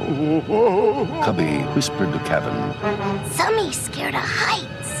below. Cubby whispered to Kevin. Zummy's scared of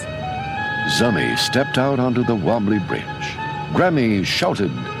heights. Zummy stepped out onto the wobbly bridge. Grammy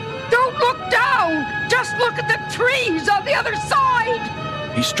shouted. Don't look down! Just look at the trees on the other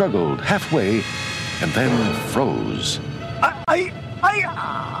side! He struggled halfway and then froze.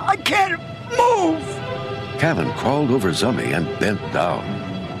 I can't move! Kevin crawled over Zummy and bent down.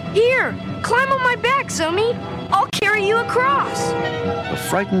 Here, climb on my back, Zummy. I'll carry you across. The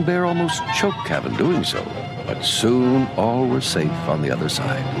frightened bear almost choked Kevin doing so, But soon all were safe on the other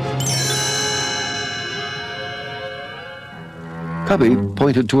side. Cubby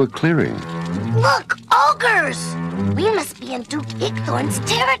pointed to a clearing. Look, ogres! We must be in Duke Igthorn's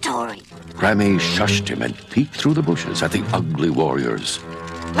territory. Grammy shushed him and peeked through the bushes at the ugly warriors.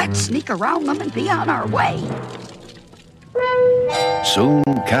 Let's sneak around them and be on our way. Soon,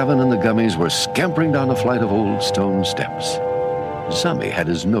 Cavan and the Gummies were scampering down a flight of old stone steps. Zummy had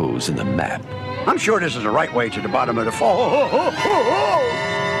his nose in the map. I'm sure this is the right way to the bottom of the fall.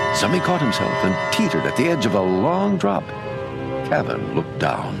 Zummy caught himself and teetered at the edge of a long drop. Cavan looked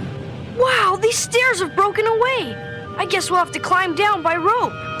down. Wow, these stairs have broken away. I guess we'll have to climb down by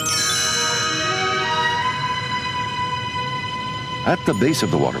rope. At the base of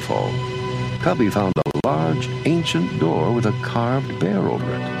the waterfall, Cubby found a large, ancient door with a carved bear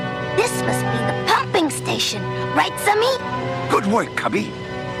over it. This must be the pumping station, right, Zummy? Good work, Cubby.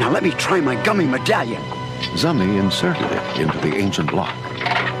 Now let me try my gummy medallion. Zummy inserted it into the ancient lock.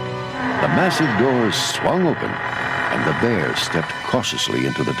 The massive door swung open, and the bear stepped cautiously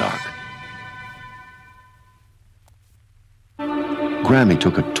into the dark. Grammy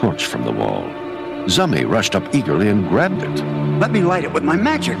took a torch from the wall. Zummy rushed up eagerly and grabbed it. Let me light it with my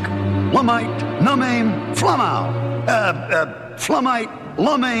magic. Lumite, Numaim, Flumau. Flumite,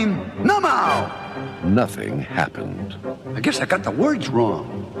 Lumaim, Numau. Nothing happened. I guess I got the words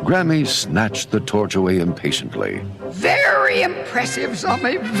wrong. Grammy snatched the torch away impatiently. Very impressive,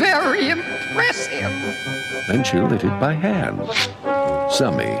 Zummy. Very impressive. Then she lit it by hand.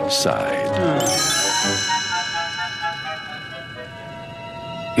 Zummy sighed.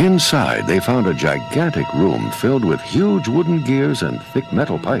 Inside, they found a gigantic room filled with huge wooden gears and thick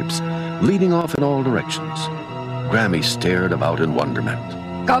metal pipes, leading off in all directions. Grammy stared about in wonderment.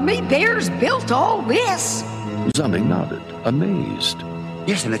 Gummy bears built all this? Zummy nodded, amazed.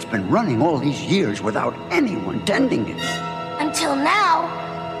 Yes, and it's been running all these years without anyone tending it. Until now.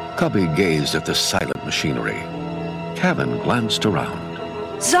 Cubby gazed at the silent machinery. Cavan glanced around.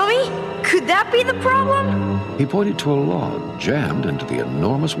 Zummy, could that be the problem? He pointed to a log jammed into the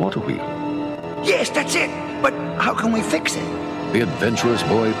enormous water wheel. Yes, that's it. But how can we fix it? The adventurous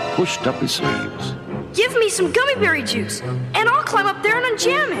boy pushed up his sleeves. Give me some gummy berry juice, and I'll climb up there and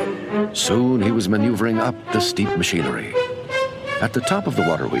unjam it. Soon he was maneuvering up the steep machinery. At the top of the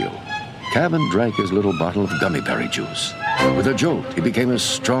water wheel, Cavan drank his little bottle of gummy berry juice. With a jolt, he became as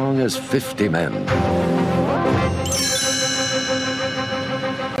strong as 50 men.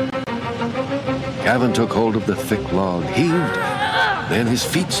 Cavan took hold of the thick log, heaved, then his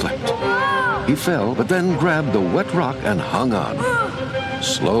feet slipped. He fell, but then grabbed the wet rock and hung on.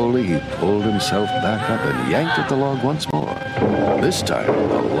 Slowly, he pulled himself back up and yanked at the log once more. This time,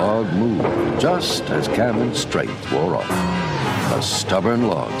 the log moved, just as Cavan's strength wore off. The stubborn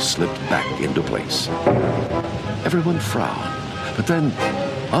log slipped back into place. Everyone frowned, but then,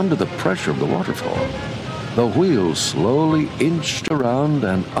 under the pressure of the waterfall, the wheel slowly inched around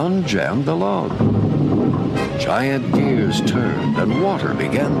and unjammed the log. Giant gears turned and water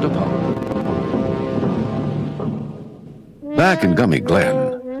began to pump. Back in Gummy Glen,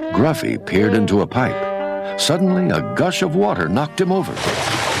 Gruffy peered into a pipe. Suddenly, a gush of water knocked him over.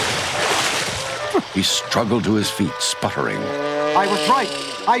 He struggled to his feet, sputtering. I was right.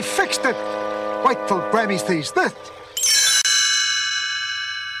 I fixed it. Wait till Grammy sees this.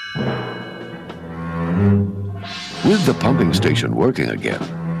 With the pumping station working again,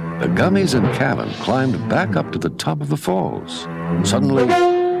 the Gummies and Cavan climbed back up to the top of the falls. Suddenly,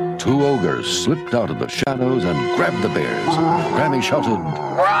 two ogres slipped out of the shadows and grabbed the bears. Grammy shouted,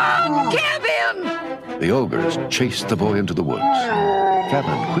 "Run, Cavan!" The ogres chased the boy into the woods.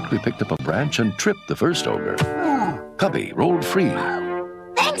 Cavan quickly picked up a branch and tripped the first ogre. Cubby rolled free.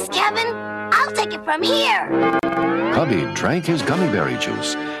 Thanks, Cavan. I'll take it from here. Cubby drank his gummy berry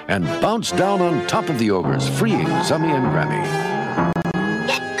juice and bounced down on top of the ogres, freeing Zummy and Grammy.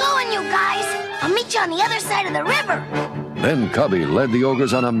 Get going, you guys. I'll meet you on the other side of the river. Then Cubby led the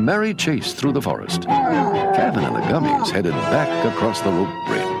ogres on a merry chase through the forest. Cavan and the Gummies headed back across the rope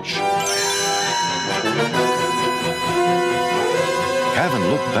bridge.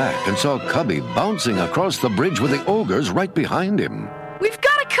 Cavan looked back and saw Cubby bouncing across the bridge with the ogres right behind him. We've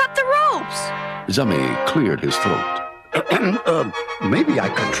got to cut the ropes. Zummy cleared his throat. Maybe I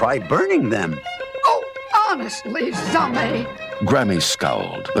could try burning them. Oh, honestly, Zummy. Grammy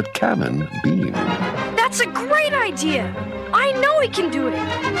scowled, but Cavan beamed. That's a great idea. I know we can do it.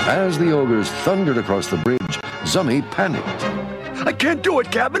 As the ogres thundered across the bridge, Zummy panicked. I can't do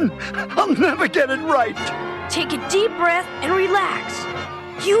it, Cavan. I'll never get it right. Take a deep breath and relax.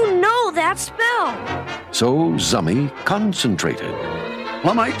 You know that spell. So Zummy concentrated.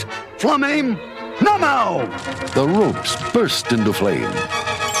 Flumite, Flumaim, Numau! The ropes burst into flame.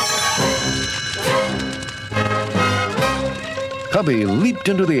 Cubby leaped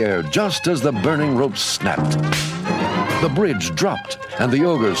into the air just as the burning ropes snapped. The bridge dropped, and the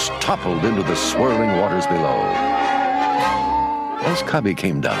ogres toppled into the swirling waters below. As Cubby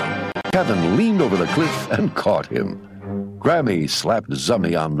came down, Kevin leaned over the cliff and caught him. Grammy slapped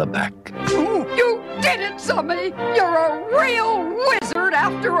Zummy on the back. You did it, Zummy! You're a real wizard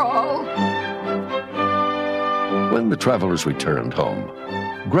after all! When the travelers returned home,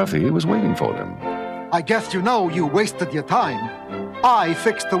 Gruffy was waiting for them. I guess you know you wasted your time. I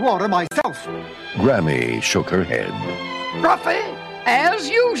fixed the water myself. Grammy shook her head. Gruffy, as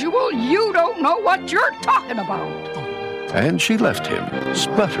usual, you don't know what you're talking about. And she left him,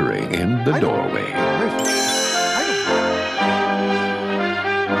 sputtering in the doorway.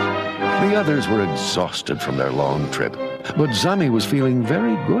 The others were exhausted from their long trip, but Zummy was feeling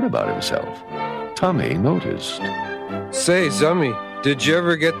very good about himself. Tommy noticed. Say, Zummy, did you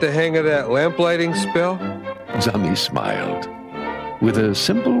ever get the hang of that lamplighting spell? Zummy smiled. With a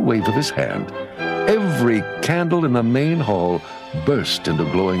simple wave of his hand, every candle in the main hall burst into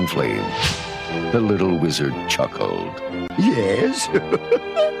glowing flame. The little wizard chuckled. Yes,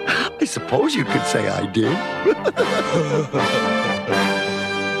 I suppose you could say I did.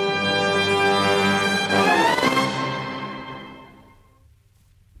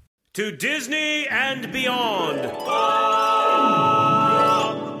 To Disney and beyond.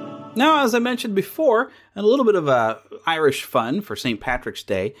 Now, as I mentioned before, and a little bit of Irish fun for St. Patrick's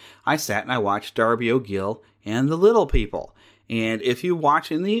Day, I sat and I watched Darby O'Gill and the Little People. And if you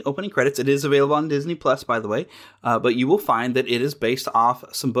watch in the opening credits, it is available on Disney Plus, by the way, but you will find that it is based off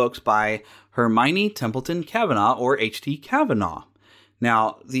some books by Hermione Templeton Kavanaugh, or H.T. Kavanaugh.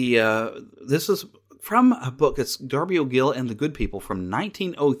 Now, this is from a book. It's Darby O'Gill and the Good People from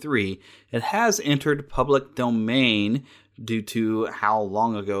 1903. It has entered public domain due to how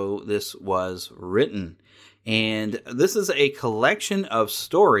long ago this was written. And this is a collection of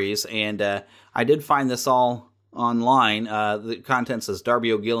stories, and I did find this all online. The content says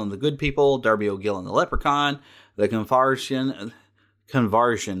Darby O'Gill and the Good People, Darby O'Gill and the Leprechaun, the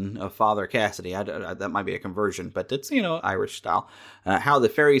conversion of Father Cassidy. That might be a conversion, but it's, Irish style. How the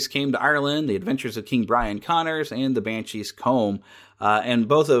Fairies Came to Ireland, The Adventures of King Brian Connors, and The Banshee's Comb. And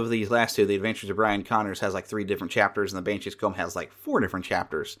both of these last two, The Adventures of Brian Connors has like 3 different chapters, and The Banshee's Comb has like 4 different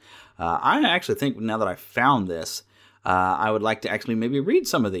chapters. I actually think now that I found this, I would like to actually maybe read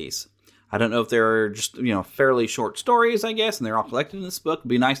some of these. I don't know if they're just, fairly short stories, I guess, and they're all collected in this book. It'd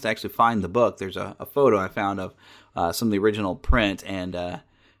be nice to actually find the book. There's a photo I found of some of the original print, and,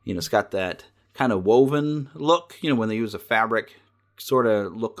 it's got that kind of woven look, when they use a fabric sort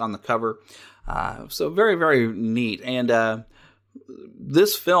of look on the cover. So very, very neat. And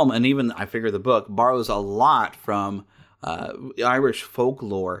this film, and even, I figure, the book, borrows a lot from Irish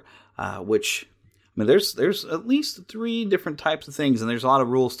folklore, which... there's at least 3 different types of things, and there's a lot of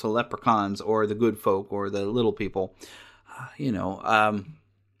rules to leprechauns or the good folk or the little people. The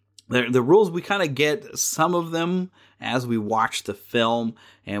rules, we kind of get some of them as we watch the film,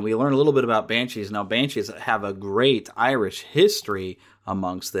 and we learn a little bit about banshees. Now, banshees have a great Irish history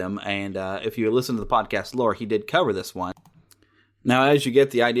amongst them, and if you listen to the podcast Lore, he did cover this one. Now, as you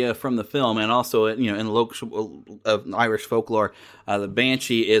get the idea from the film, and also in local of Irish folklore, the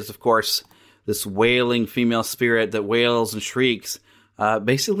banshee is, of course, this wailing female spirit that wails and shrieks,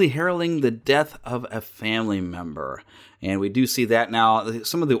 basically heralding the death of a family member. And we do see that now.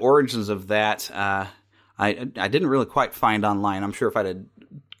 Some of the origins of that, I didn't really quite find online. I'm sure if I'd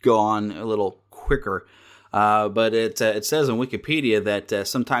go on a little quicker. But it says in Wikipedia that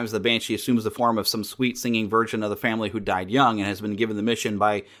sometimes the banshee assumes the form of some sweet singing virgin of the family who died young and has been given the mission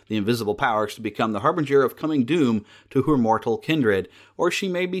by the invisible powers to become the harbinger of coming doom to her mortal kindred. Or she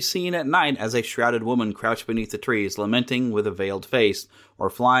may be seen at night as a shrouded woman crouched beneath the trees, lamenting with a veiled face, or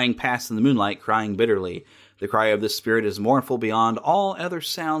flying past in the moonlight crying bitterly. The cry of this spirit is mournful beyond all other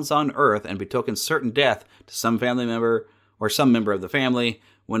sounds on earth and betokens certain death to some family member or some member of the family,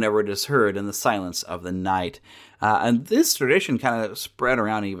 whenever it is heard in the silence of the night. And this tradition kind of spread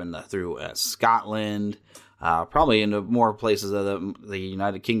around even through Scotland, probably into more places of the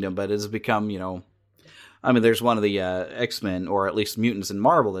United Kingdom, but it has become, there's one of the X-Men, or at least mutants in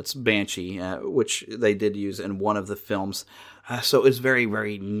Marvel, that's Banshee, which they did use in one of the films. So it's very,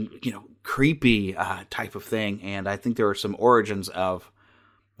 very, creepy type of thing, and I think there are some origins of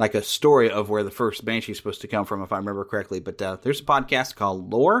like a story of where the first Banshee is supposed to come from, if I remember correctly. But there's a podcast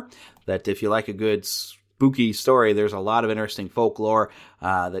called Lore that if you like a good spooky story. There's a lot of interesting folklore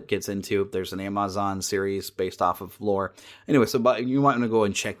that gets into. There's an Amazon series based off of lore. Anyway, so you might want to go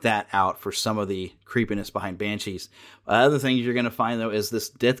and check that out for some of the creepiness behind Banshees. Other things you're going to find, though, is this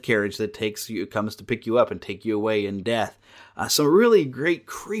death carriage that comes to pick you up and take you away in death. Some really great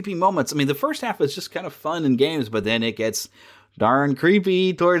creepy moments. I mean, the first half is just kind of fun and games, but then it gets darn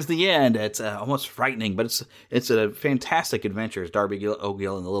creepy towards the end. It's almost frightening, but it's a fantastic adventure. It's Darby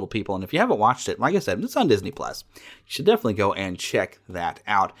O'Gill and the Little People. And if you haven't watched it, like I said, it's on Disney+. You should definitely go and check that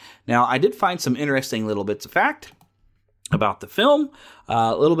out. Now, I did find some interesting little bits of fact about the film,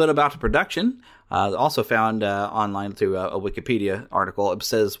 a little bit about the production. Also found online through a Wikipedia article. It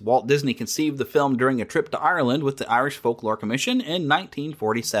says Walt Disney conceived the film during a trip to Ireland with the Irish Folklore Commission in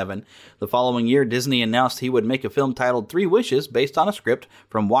 1947. The following year, Disney announced he would make a film titled Three Wishes based on a script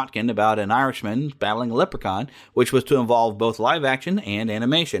from Watkin about an Irishman battling a leprechaun, which was to involve both live action and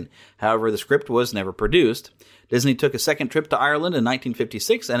animation. However, the script was never produced. Disney took a second trip to Ireland in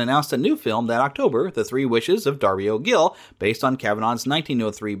 1956 and announced a new film that October, The Three Wishes of Darby O'Gill, based on Kavanaugh's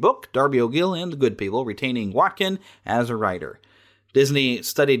 1903 book, Darby O'Gill and the Good People, retaining Watkin as a writer. Disney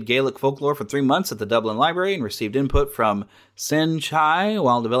studied Gaelic folklore for 3 months at the Dublin Library and received input from Sen Chai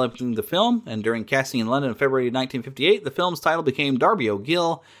while developing the film, and during casting in London in February 1958, the film's title became Darby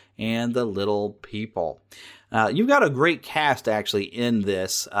O'Gill and the Little People. You've got a great cast, actually, in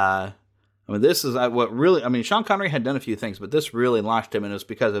this. This is what really, Sean Connery had done a few things, but this really launched him, and it was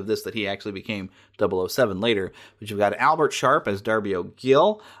because of this that he actually became 007 later. But you've got Albert Sharp as Darby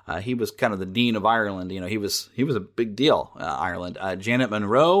O'Gill. He was kind of the Dean of Ireland. He was a big deal, Ireland. Janet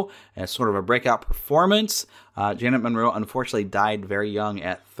Monroe as sort of a breakout performance. Janet Monroe unfortunately died very young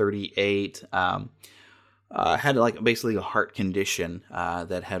at 38. Had basically a heart condition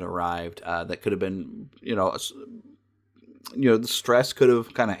that had arrived that could have been, the stress could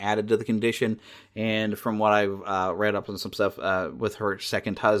have kind of added to the condition. And from what I've read up on some stuff with her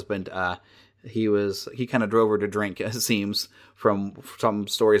second husband, he kind of drove her to drink, it seems, from some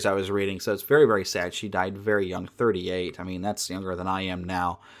stories I was reading. So it's very, very sad. She died very young, 38. That's younger than I am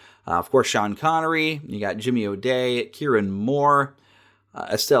now. Of course, Sean Connery. You got Jimmy O'Day, Kieran Moore,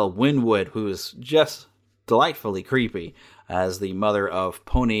 Estelle Winwood, who is just delightfully creepy as the mother of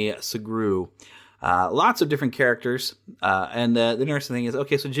Pony Segru. Lots of different characters, and the interesting thing is,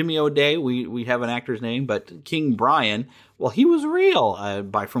 okay, so Jimmy O'Day, we have an actor's name, but King Brian, well, he was real,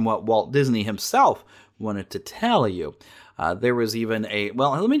 from what Walt Disney himself wanted to tell you. There was even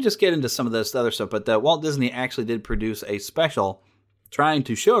let me just get into some of this other stuff, but Walt Disney actually did produce a special trying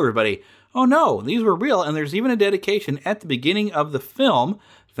to show everybody, oh no, these were real, and there's even a dedication at the beginning of the film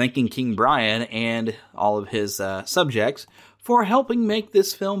thanking King Brian and all of his subjects for helping make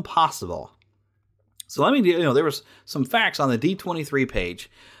this film possible. So let me, there was some facts on the D23 page.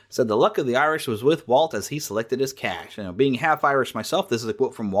 It said the luck of the Irish was with Walt as he selected his cash. Being half Irish myself, this is a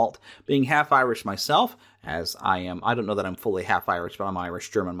quote from Walt, being half Irish myself, as I am, I don't know that I'm fully half Irish, but I'm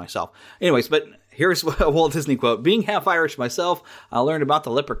Irish German myself. Anyways, but here's a Walt Disney quote. Being half Irish myself, I learned about the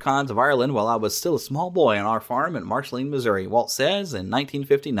leprechauns of Ireland while I was still a small boy on our farm in Marceline, Missouri. Walt says in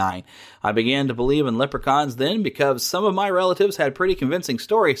 1959, I began to believe in leprechauns then because some of my relatives had pretty convincing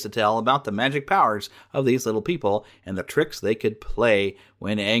stories to tell about the magic powers of these little people and the tricks they could play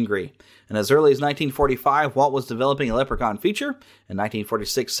when angry. And as early as 1945, Walt was developing a leprechaun feature. In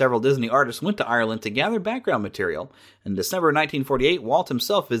 1946, several Disney artists went to Ireland to gather background material. In December 1948, Walt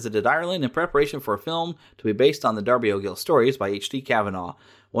himself visited Ireland in preparation for a film to be based on the Darby O'Gill stories by H.D. Kavanaugh.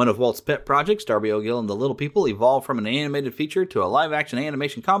 One of Walt's pet projects, Darby O'Gill and the Little People, evolved from an animated feature to a live-action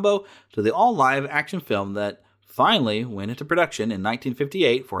animation combo to the all-live action film that finally went into production in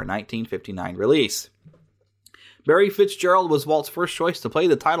 1958 for a 1959 release. Barry Fitzgerald was Walt's first choice to play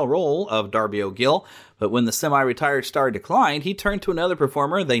the title role of Darby O'Gill, but when the semi-retired star declined, he turned to another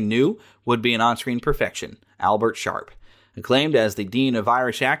performer they knew would be an on-screen perfection, Albert Sharp. Acclaimed as the Dean of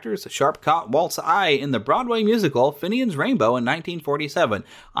Irish Actors, Sharp caught Walt's eye in the Broadway musical Finian's Rainbow in 1947.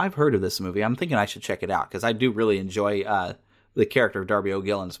 I've heard of this movie. I'm thinking I should check it out, because I do really enjoy the character of Darby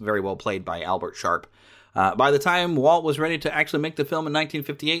O'Gill, and it's very well played by Albert Sharp. By the time Walt was ready to actually make the film in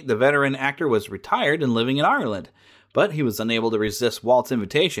 1958, the veteran actor was retired and living in Ireland. But he was unable to resist Walt's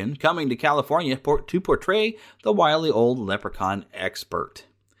invitation, coming to California to portray the wily old leprechaun expert.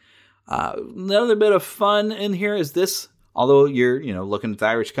 Another bit of fun in here is this, although you're, looking at the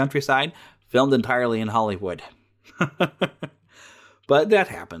Irish countryside, filmed entirely in Hollywood. But that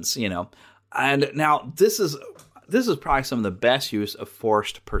happens, And now this is probably some of the best use of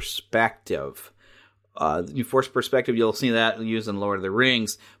forced perspective. Forced perspective, you'll see that used in Lord of the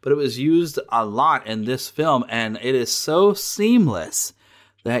Rings, but it was used a lot in this film, and it is so seamless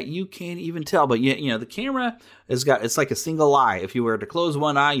that you can't even tell. But the camera it's like a single eye. If you were to close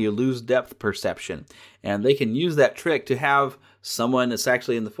one eye, you lose depth perception. And they can use that trick to have someone that's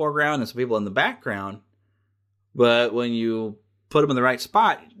actually in the foreground and some people in the background. But when you put them in the right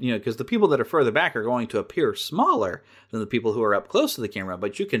spot, because the people that are further back are going to appear smaller than the people who are up close to the camera,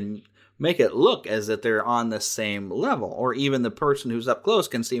 but you can make it look as if they're on the same level, or even the person who's up close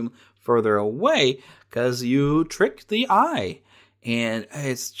can seem further away because you tricked the eye. And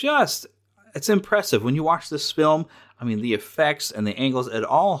it's impressive when you watch this film. I mean, the effects and the angles, it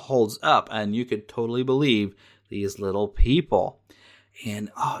all holds up, and you could totally believe these little people. And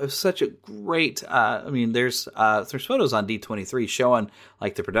it was such a great. There's photos on D23 showing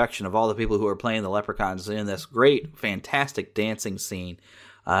like the production of all the people who are playing the leprechauns in this great, fantastic dancing scene.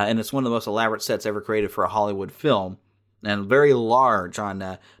 And it's one of the most elaborate sets ever created for a Hollywood film, and very large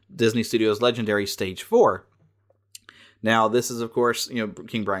on Disney Studios' legendary Stage 4. Now, this is, of course,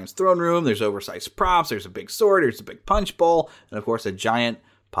 King Brian's throne room. There's oversized props. There's a big sword. There's a big punch bowl. And, of course, a giant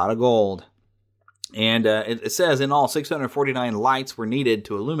pot of gold. And it says, in all, 649 lights were needed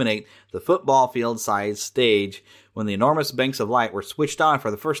to illuminate the football field-sized stage. When the enormous banks of light were switched on for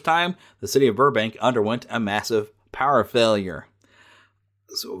the first time, the city of Burbank underwent a massive power failure.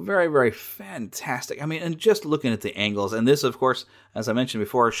 So very, very fantastic. I mean, and just looking at the angles. And this, of course, as I mentioned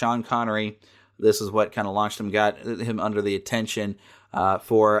before, Sean Connery, this is what kind of launched him, got him under the attention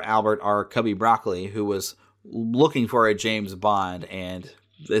for Albert R. Cubby Broccoli, who was looking for a James Bond, and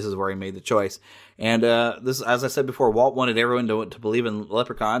this is where he made the choice. And this, as I said before, Walt wanted everyone to believe in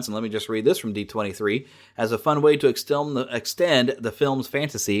leprechauns, and let me just read this from D23. As a fun way to extend the film's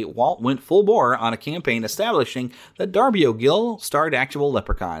fantasy, Walt went full bore on a campaign establishing that Darby O'Gill starred actual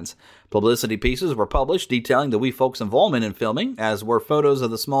leprechauns. Publicity pieces were published detailing the wee folks' involvement in filming, as were photos of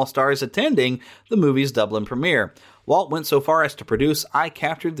the small stars attending the movie's Dublin premiere. Walt went so far as to produce I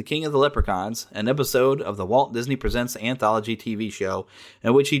Captured the King of the Leprechauns, an episode of the Walt Disney Presents anthology TV show,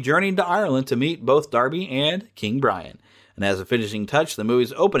 in which he journeyed to Ireland to meet both Darby and King Brian. And as a finishing touch, the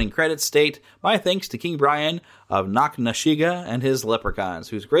movie's opening credits state, "My thanks to King Brian of Knocknashiga and his leprechauns,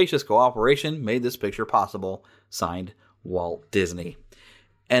 whose gracious cooperation made this picture possible." Signed, Walt Disney.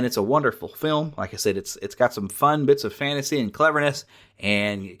 And it's a wonderful film. Like I said, it's got some fun bits of fantasy and cleverness,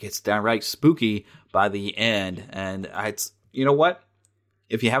 and it gets downright spooky by the end. And you know what?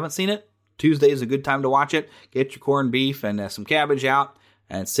 If you haven't seen it, Tuesday is a good time to watch it. Get your corned beef and some cabbage out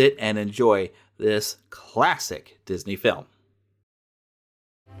and sit and enjoy this classic Disney film.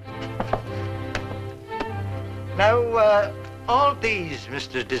 Now, all these,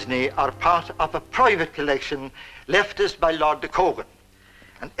 Mr. Disney, are part of a private collection left us by Lord de Cogan.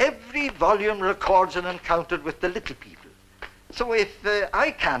 And every volume records an encounter with the little people. So if I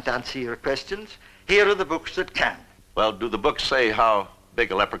can't answer your questions, here are the books that can. Well, do the books say how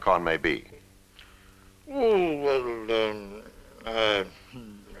big a leprechaun may be?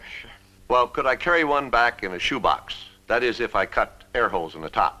 Well, could I carry one back in a shoebox? That is, if I cut air holes in the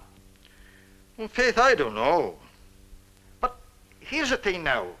top. Well, faith, I don't know. But here's a thing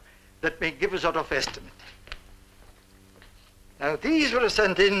now that may give us a rough estimate. Now, these were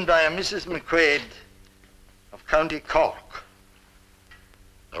sent in by a Mrs. McQuaid of County Cork.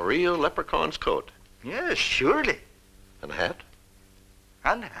 A real leprechaun's coat? Yes, surely. And a hat?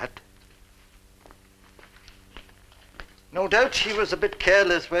 And a hat. No doubt she was a bit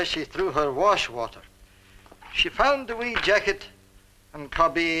careless where she threw her wash water. She found the wee jacket and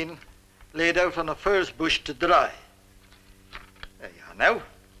cobbeen laid out on a furze bush to dry. There you are now.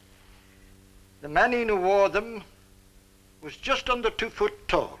 The man who wore them was just under 2 foot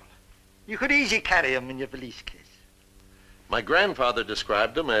tall. You could easily carry him in your valise case. My grandfather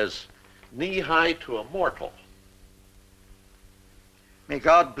described them as knee-high to a mortal. May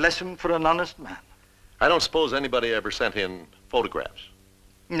God bless him for an honest man. I don't suppose anybody ever sent in photographs.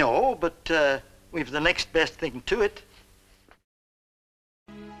 No, but we've the next best thing to it.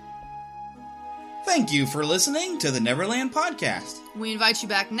 Thank you for listening to the Neverland Podcast. We invite you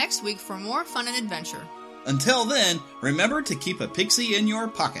back next week for more fun and adventure. Until then, remember to keep a pixie in your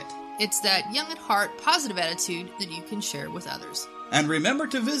pocket. It's that young at heart, positive attitude that you can share with others. And remember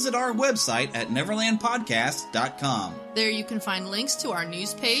to visit our website at neverlandpodcast.com. There you can find links to our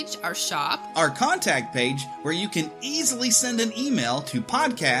news page, our shop, our contact page, where you can easily send an email to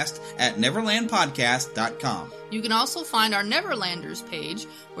podcast@neverlandpodcast.com. You can also find our Neverlanders page,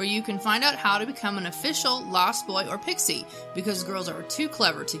 where you can find out how to become an official Lost Boy or Pixie, because girls are too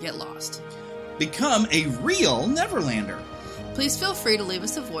clever to get lost. Become a real Neverlander. Please feel free to leave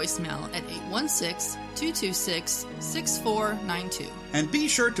us a voicemail at 816-226-6492. And be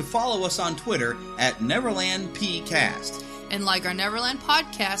sure to follow us on Twitter at NeverlandPcast. and like our Neverland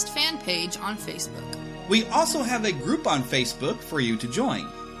Podcast fan page on Facebook. We also have a group on Facebook for you to join.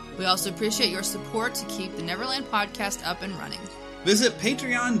 We also appreciate your support to keep the Neverland Podcast up and running. Visit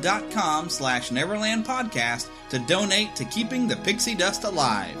patreon.com/Neverland Podcast to donate to keeping the pixie dust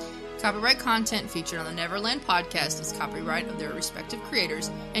alive. Copyright content featured on the Neverland Podcast is copyright of their respective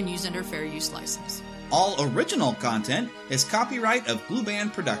creators and used under fair use license. All original content is copyright of Blue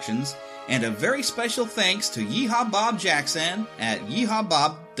Band Productions, and a very special thanks to Yeehaw Bob Jackson at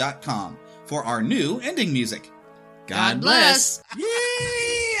yeehawbob.com for our new ending music. God bless!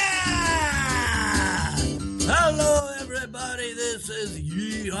 Hello, everybody. This is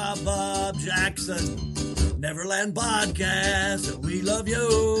Yeehaw Bob Jackson. Neverland Podcast, we love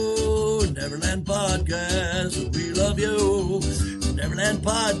you. Neverland Podcast, we love you. Neverland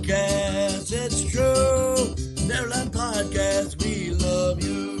Podcast, it's true. Neverland Podcast, we love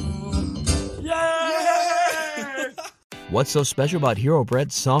you. Yeah! What's so special about Hero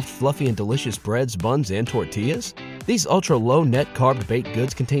Bread's soft, fluffy, and delicious breads, buns, and tortillas? These ultra-low net-carb baked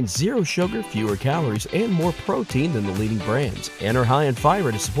goods contain zero sugar, fewer calories, and more protein than the leading brands, and are high in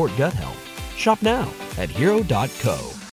fiber to support gut health. Shop now at Hero.co.